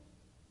go.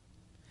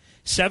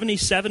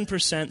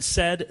 77%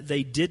 said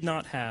they did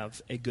not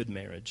have a good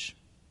marriage.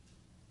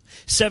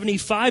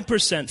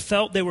 75%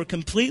 felt they were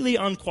completely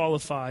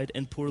unqualified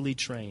and poorly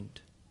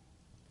trained.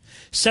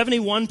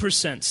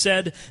 71%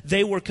 said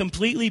they were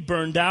completely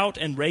burned out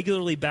and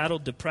regularly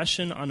battled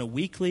depression on a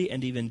weekly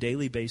and even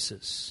daily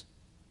basis.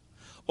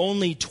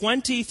 Only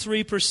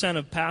 23%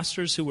 of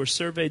pastors who were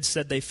surveyed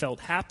said they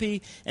felt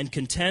happy and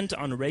content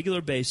on a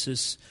regular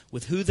basis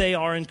with who they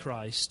are in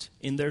Christ,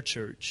 in their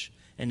church,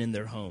 and in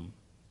their home.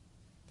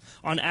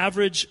 On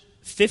average,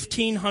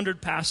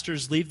 1,500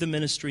 pastors leave the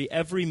ministry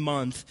every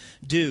month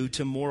due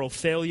to moral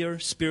failure,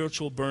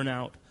 spiritual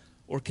burnout,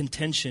 or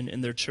contention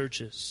in their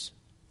churches.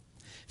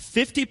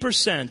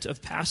 50%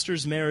 of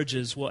pastors'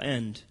 marriages will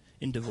end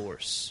in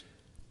divorce.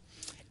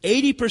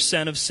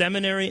 80% of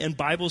seminary and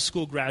Bible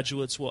school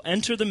graduates will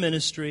enter the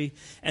ministry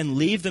and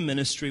leave the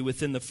ministry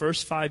within the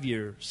first 5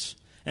 years.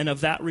 And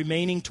of that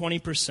remaining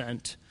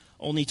 20%,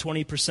 only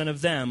 20%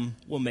 of them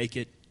will make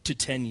it to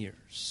 10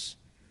 years.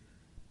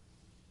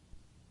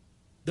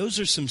 Those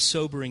are some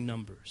sobering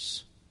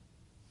numbers.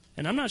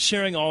 And I'm not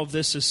sharing all of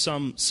this as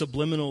some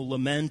subliminal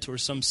lament or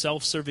some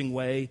self-serving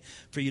way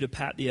for you to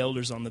pat the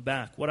elders on the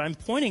back. What I'm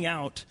pointing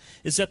out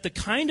is that the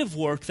kind of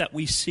work that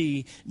we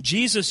see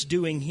Jesus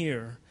doing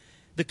here,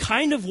 the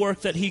kind of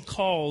work that he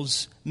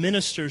calls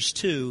ministers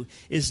to,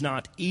 is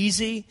not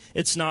easy,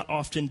 it's not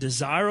often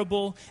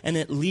desirable, and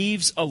it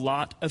leaves a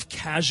lot of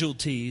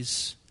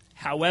casualties.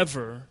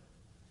 However,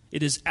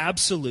 it is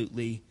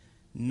absolutely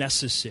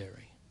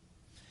necessary.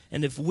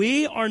 And if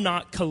we are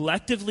not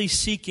collectively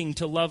seeking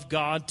to love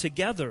God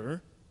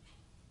together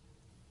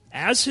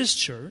as his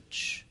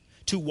church,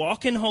 to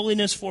walk in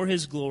holiness for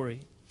his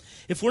glory,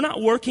 if we're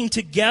not working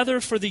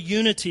together for the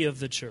unity of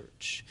the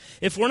church,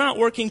 if we're not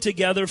working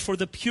together for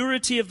the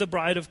purity of the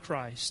bride of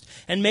Christ,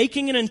 and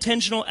making an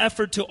intentional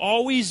effort to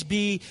always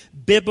be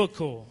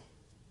biblical,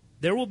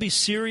 there will be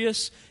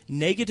serious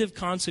negative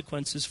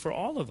consequences for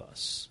all of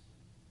us.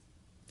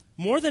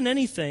 More than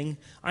anything,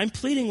 I'm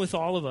pleading with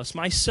all of us,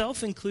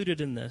 myself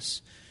included in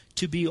this,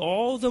 to be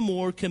all the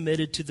more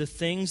committed to the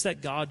things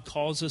that God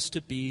calls us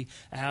to be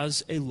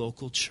as a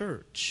local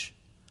church.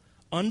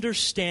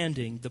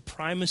 Understanding the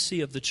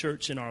primacy of the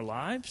church in our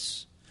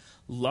lives,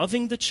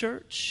 loving the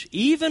church,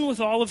 even with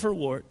all of her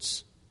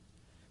warts,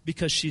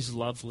 because she's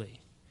lovely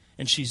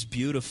and she's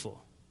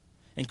beautiful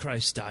and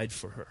Christ died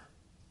for her.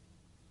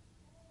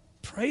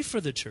 Pray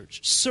for the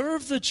church.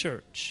 Serve the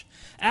church.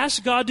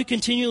 Ask God to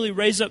continually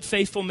raise up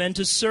faithful men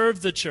to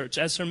serve the church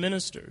as her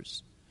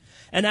ministers.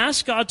 And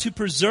ask God to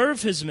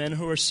preserve his men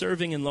who are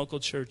serving in local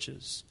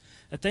churches,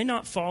 that they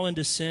not fall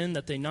into sin,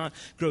 that they not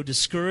grow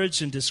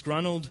discouraged and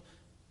disgruntled,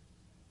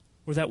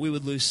 or that we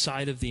would lose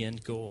sight of the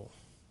end goal.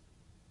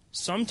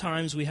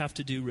 Sometimes we have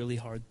to do really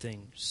hard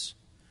things,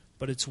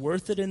 but it's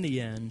worth it in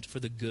the end for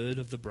the good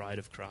of the bride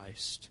of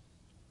Christ.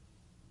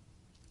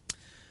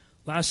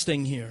 Last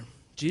thing here.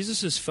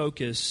 Jesus'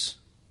 focus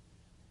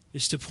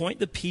is to point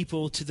the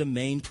people to the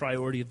main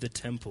priority of the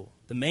temple,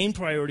 the main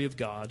priority of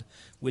God,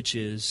 which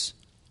is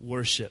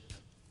worship.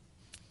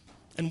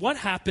 And what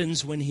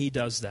happens when he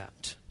does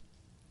that?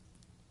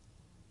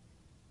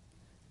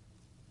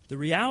 The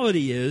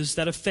reality is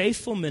that a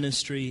faithful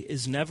ministry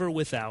is never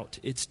without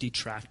its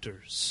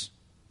detractors.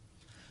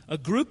 A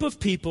group of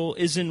people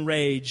is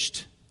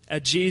enraged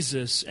at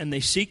Jesus, and they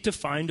seek to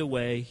find a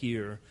way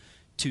here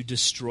to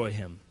destroy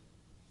him.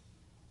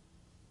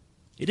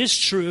 It is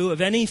true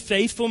of any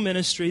faithful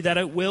ministry that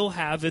it will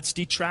have its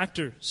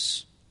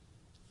detractors.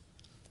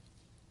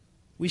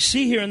 We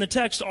see here in the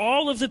text,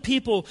 all of the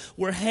people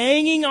were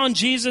hanging on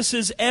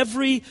Jesus'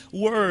 every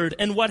word.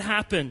 And what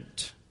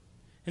happened?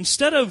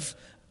 Instead of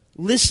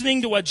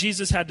listening to what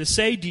Jesus had to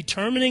say,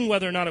 determining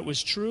whether or not it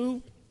was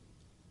true,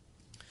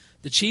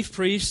 the chief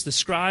priests, the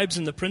scribes,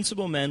 and the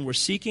principal men were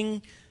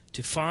seeking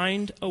to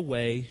find a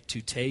way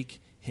to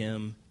take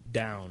him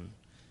down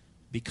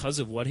because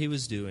of what he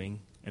was doing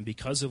and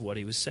because of what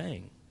he was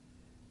saying.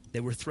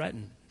 They were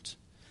threatened.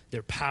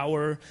 Their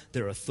power,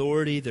 their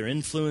authority, their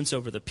influence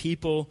over the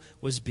people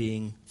was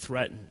being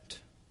threatened.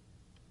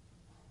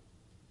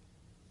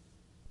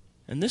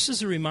 And this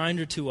is a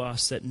reminder to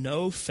us that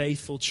no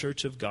faithful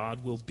church of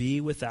God will be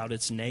without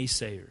its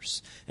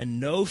naysayers, and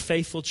no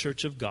faithful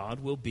church of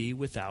God will be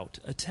without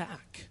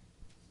attack.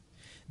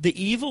 The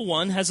evil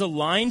one has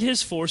aligned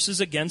his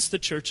forces against the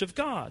church of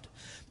God.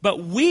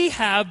 But we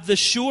have the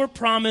sure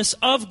promise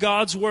of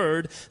God's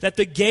word that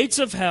the gates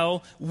of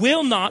hell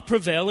will not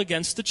prevail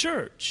against the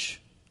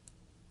church.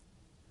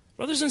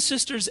 Brothers and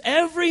sisters,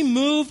 every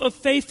move of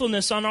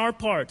faithfulness on our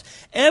part,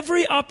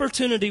 every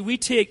opportunity we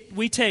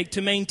take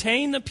to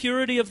maintain the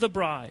purity of the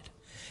bride,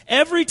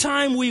 every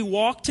time we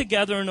walk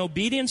together in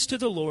obedience to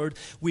the Lord,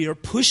 we are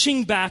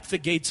pushing back the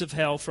gates of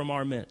hell from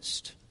our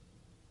midst.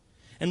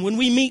 And when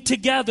we meet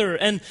together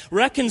and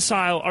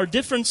reconcile our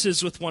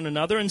differences with one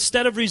another,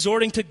 instead of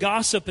resorting to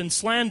gossip and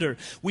slander,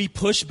 we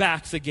push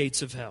back the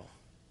gates of hell.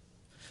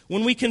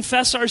 When we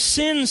confess our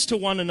sins to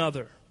one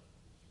another,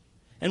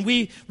 and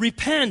we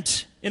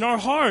repent in our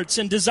hearts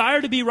and desire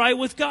to be right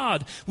with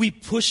God, we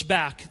push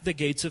back the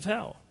gates of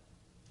hell.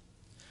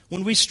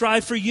 When we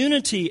strive for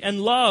unity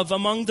and love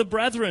among the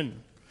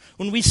brethren,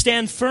 when we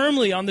stand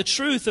firmly on the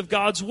truth of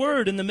God's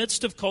word in the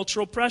midst of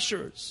cultural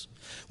pressures,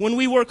 when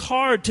we work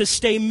hard to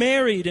stay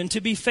married and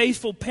to be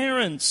faithful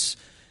parents,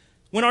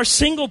 when our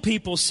single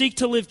people seek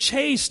to live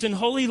chaste and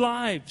holy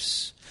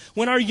lives,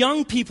 when our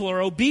young people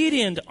are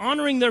obedient,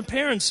 honoring their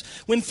parents,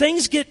 when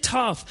things get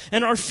tough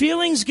and our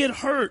feelings get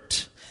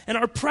hurt and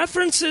our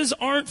preferences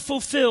aren't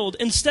fulfilled,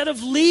 instead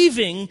of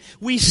leaving,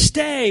 we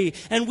stay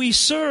and we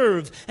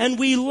serve and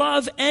we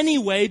love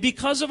anyway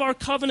because of our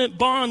covenant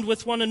bond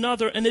with one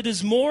another, and it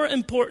is more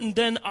important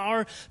than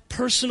our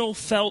personal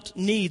felt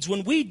needs.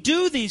 When we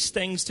do these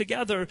things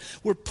together,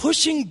 we're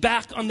pushing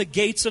back on the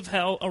gates of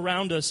hell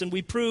around us, and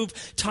we prove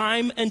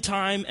time and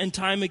time and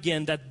time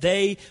again that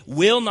they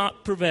will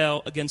not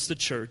prevail against the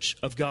church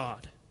of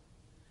God.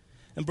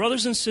 And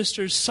brothers and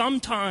sisters,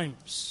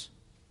 sometimes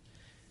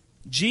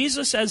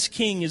Jesus as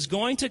king is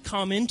going to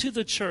come into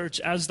the church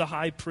as the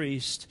high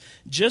priest,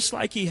 just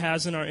like he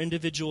has in our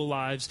individual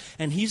lives,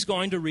 and he's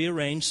going to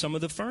rearrange some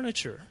of the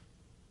furniture.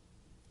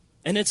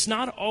 And it's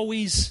not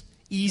always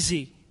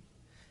easy,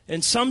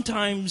 and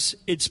sometimes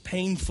it's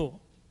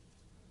painful.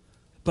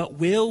 But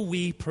will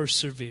we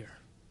persevere?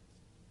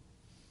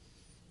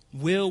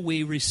 Will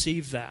we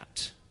receive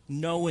that,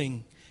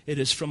 knowing it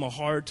is from a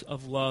heart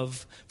of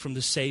love from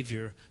the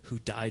Savior who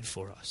died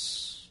for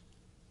us?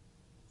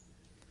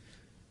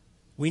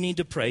 We need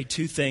to pray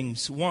two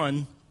things.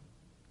 One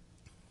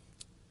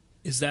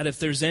is that if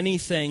there's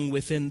anything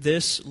within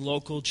this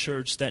local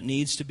church that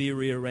needs to be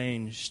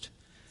rearranged,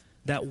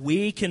 that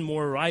we can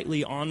more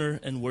rightly honor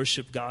and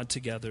worship God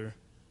together,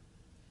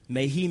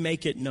 may He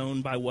make it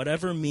known by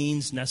whatever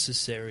means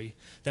necessary,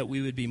 that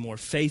we would be more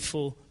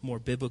faithful, more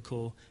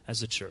biblical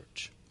as a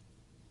church.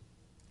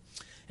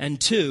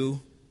 And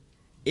two,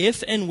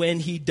 if and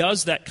when He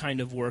does that kind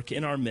of work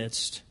in our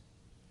midst,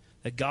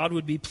 that God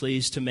would be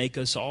pleased to make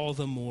us all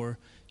the more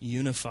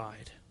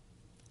unified,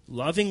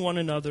 loving one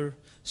another,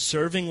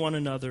 serving one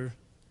another,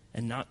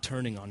 and not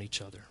turning on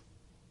each other.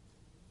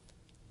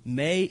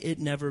 May it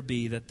never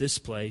be that this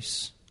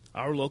place,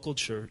 our local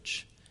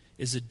church,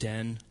 is a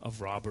den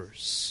of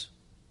robbers.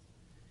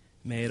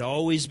 May it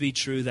always be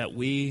true that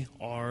we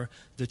are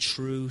the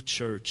true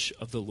church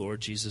of the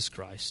Lord Jesus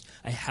Christ,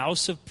 a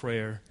house of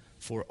prayer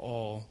for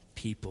all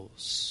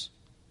peoples.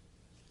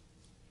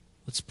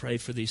 Let's pray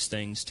for these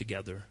things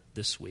together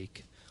this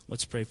week.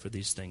 Let's pray for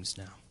these things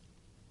now.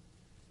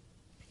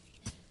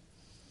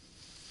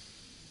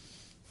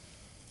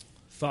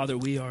 Father,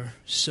 we are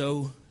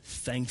so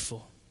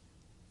thankful.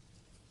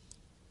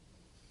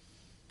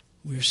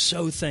 We're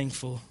so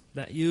thankful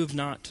that you have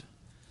not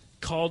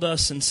called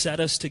us and set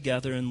us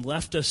together and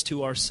left us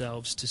to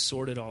ourselves to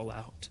sort it all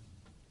out.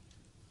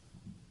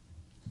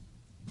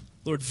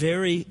 Lord,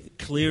 very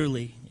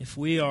clearly, if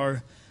we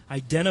are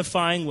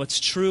identifying what's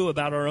true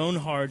about our own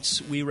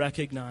hearts, we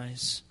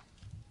recognize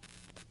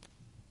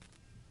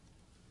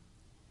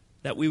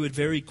that we would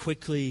very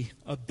quickly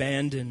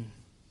abandon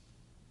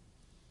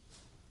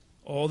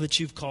all that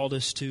you've called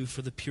us to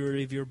for the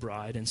purity of your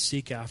bride and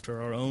seek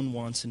after our own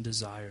wants and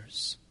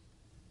desires.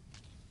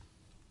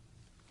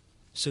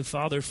 So,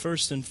 Father,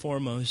 first and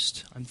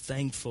foremost, I'm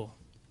thankful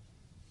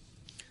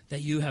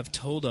that you have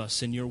told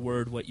us in your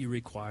word what you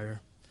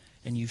require,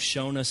 and you've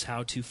shown us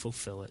how to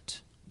fulfill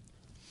it.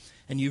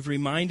 And you've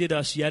reminded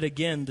us yet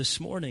again this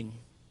morning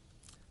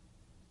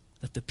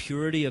that the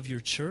purity of your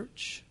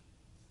church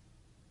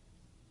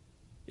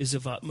is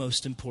of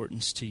utmost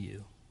importance to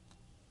you.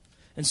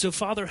 And so,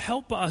 Father,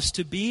 help us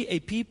to be a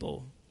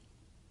people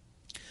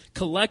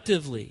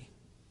collectively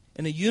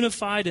in a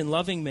unified and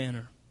loving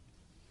manner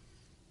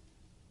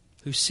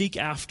who seek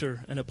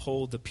after and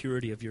uphold the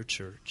purity of your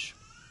church,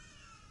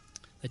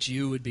 that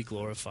you would be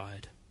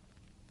glorified.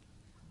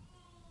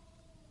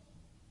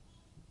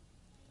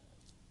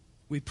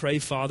 We pray,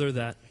 Father,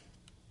 that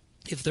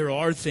if there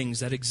are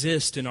things that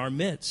exist in our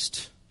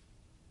midst,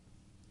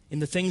 in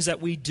the things that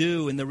we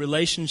do, in the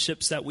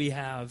relationships that we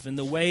have, in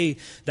the way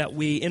that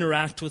we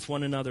interact with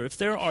one another, if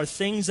there are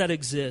things that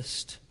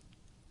exist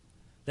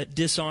that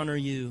dishonor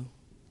you,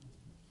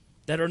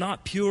 that are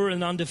not pure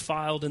and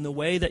undefiled in the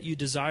way that you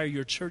desire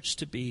your church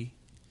to be,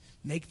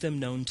 make them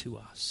known to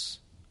us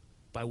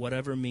by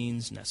whatever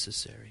means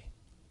necessary.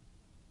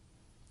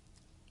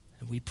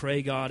 And we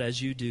pray, God,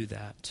 as you do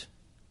that,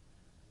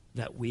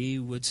 that we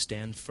would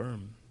stand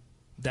firm,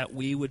 that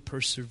we would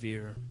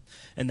persevere,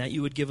 and that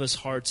you would give us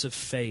hearts of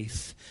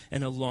faith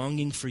and a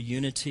longing for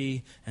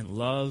unity and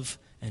love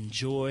and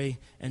joy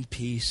and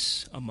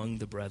peace among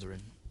the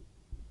brethren.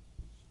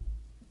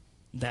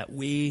 That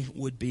we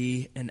would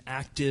be an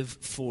active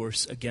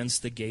force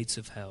against the gates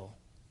of hell,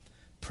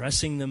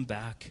 pressing them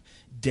back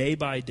day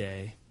by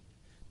day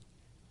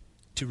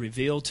to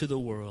reveal to the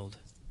world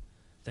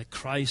that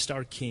Christ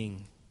our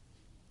King,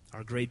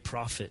 our great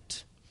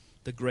prophet,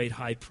 the great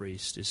high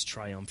priest, is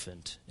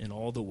triumphant in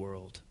all the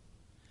world.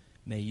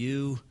 May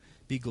you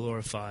be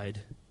glorified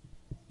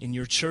in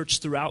your church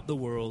throughout the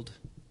world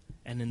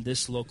and in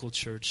this local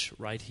church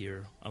right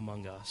here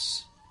among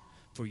us.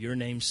 For your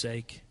name's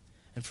sake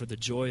and for the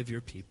joy of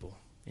your people.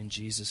 In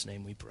Jesus'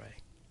 name we pray.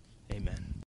 Amen.